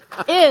Show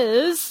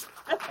is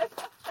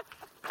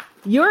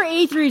your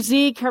A through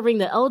Z, covering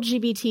the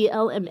LGBT,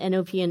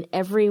 LMNOP, and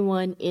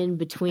everyone in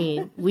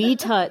between. We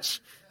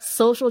touch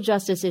social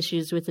justice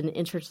issues with an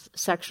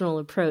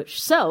intersectional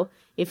approach. So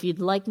if you'd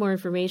like more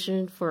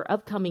information for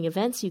upcoming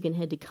events, you can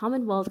head to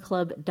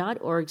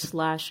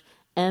commonwealthclub.org/MMS.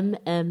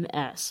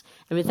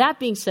 And with that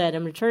being said,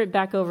 I'm going to turn it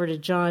back over to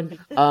John.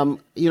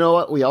 You know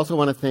what? We also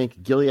want to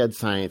thank Gilead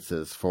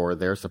Sciences for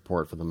their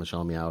support for the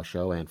Michelle Meow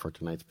Show and for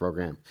tonight's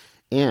program.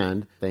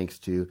 And thanks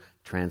to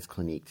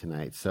TransClinique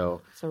tonight.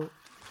 So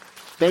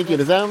thank you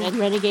to them. And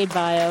Renegade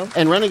Bio.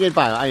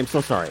 I am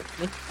so sorry.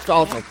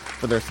 Also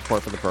for their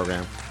support for the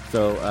program.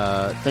 So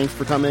thanks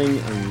for coming.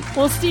 And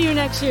we'll see you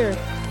next year.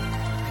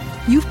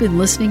 You've been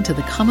listening to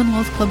the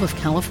Commonwealth Club of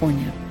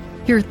California.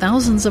 Hear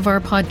thousands of our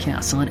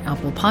podcasts on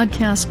Apple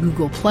Podcasts,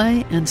 Google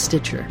Play, and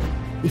Stitcher.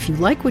 If you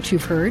like what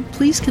you've heard,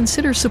 please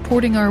consider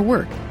supporting our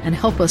work and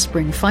help us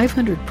bring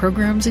 500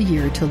 programs a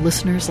year to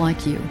listeners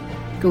like you.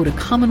 Go to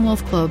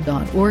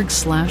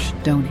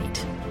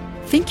commonwealthclub.org/donate.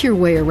 Think your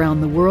way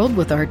around the world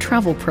with our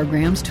travel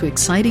programs to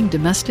exciting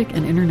domestic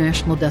and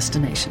international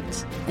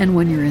destinations. And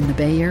when you're in the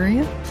Bay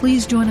Area,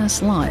 please join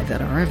us live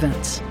at our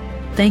events.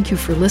 Thank you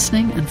for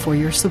listening and for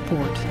your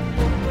support.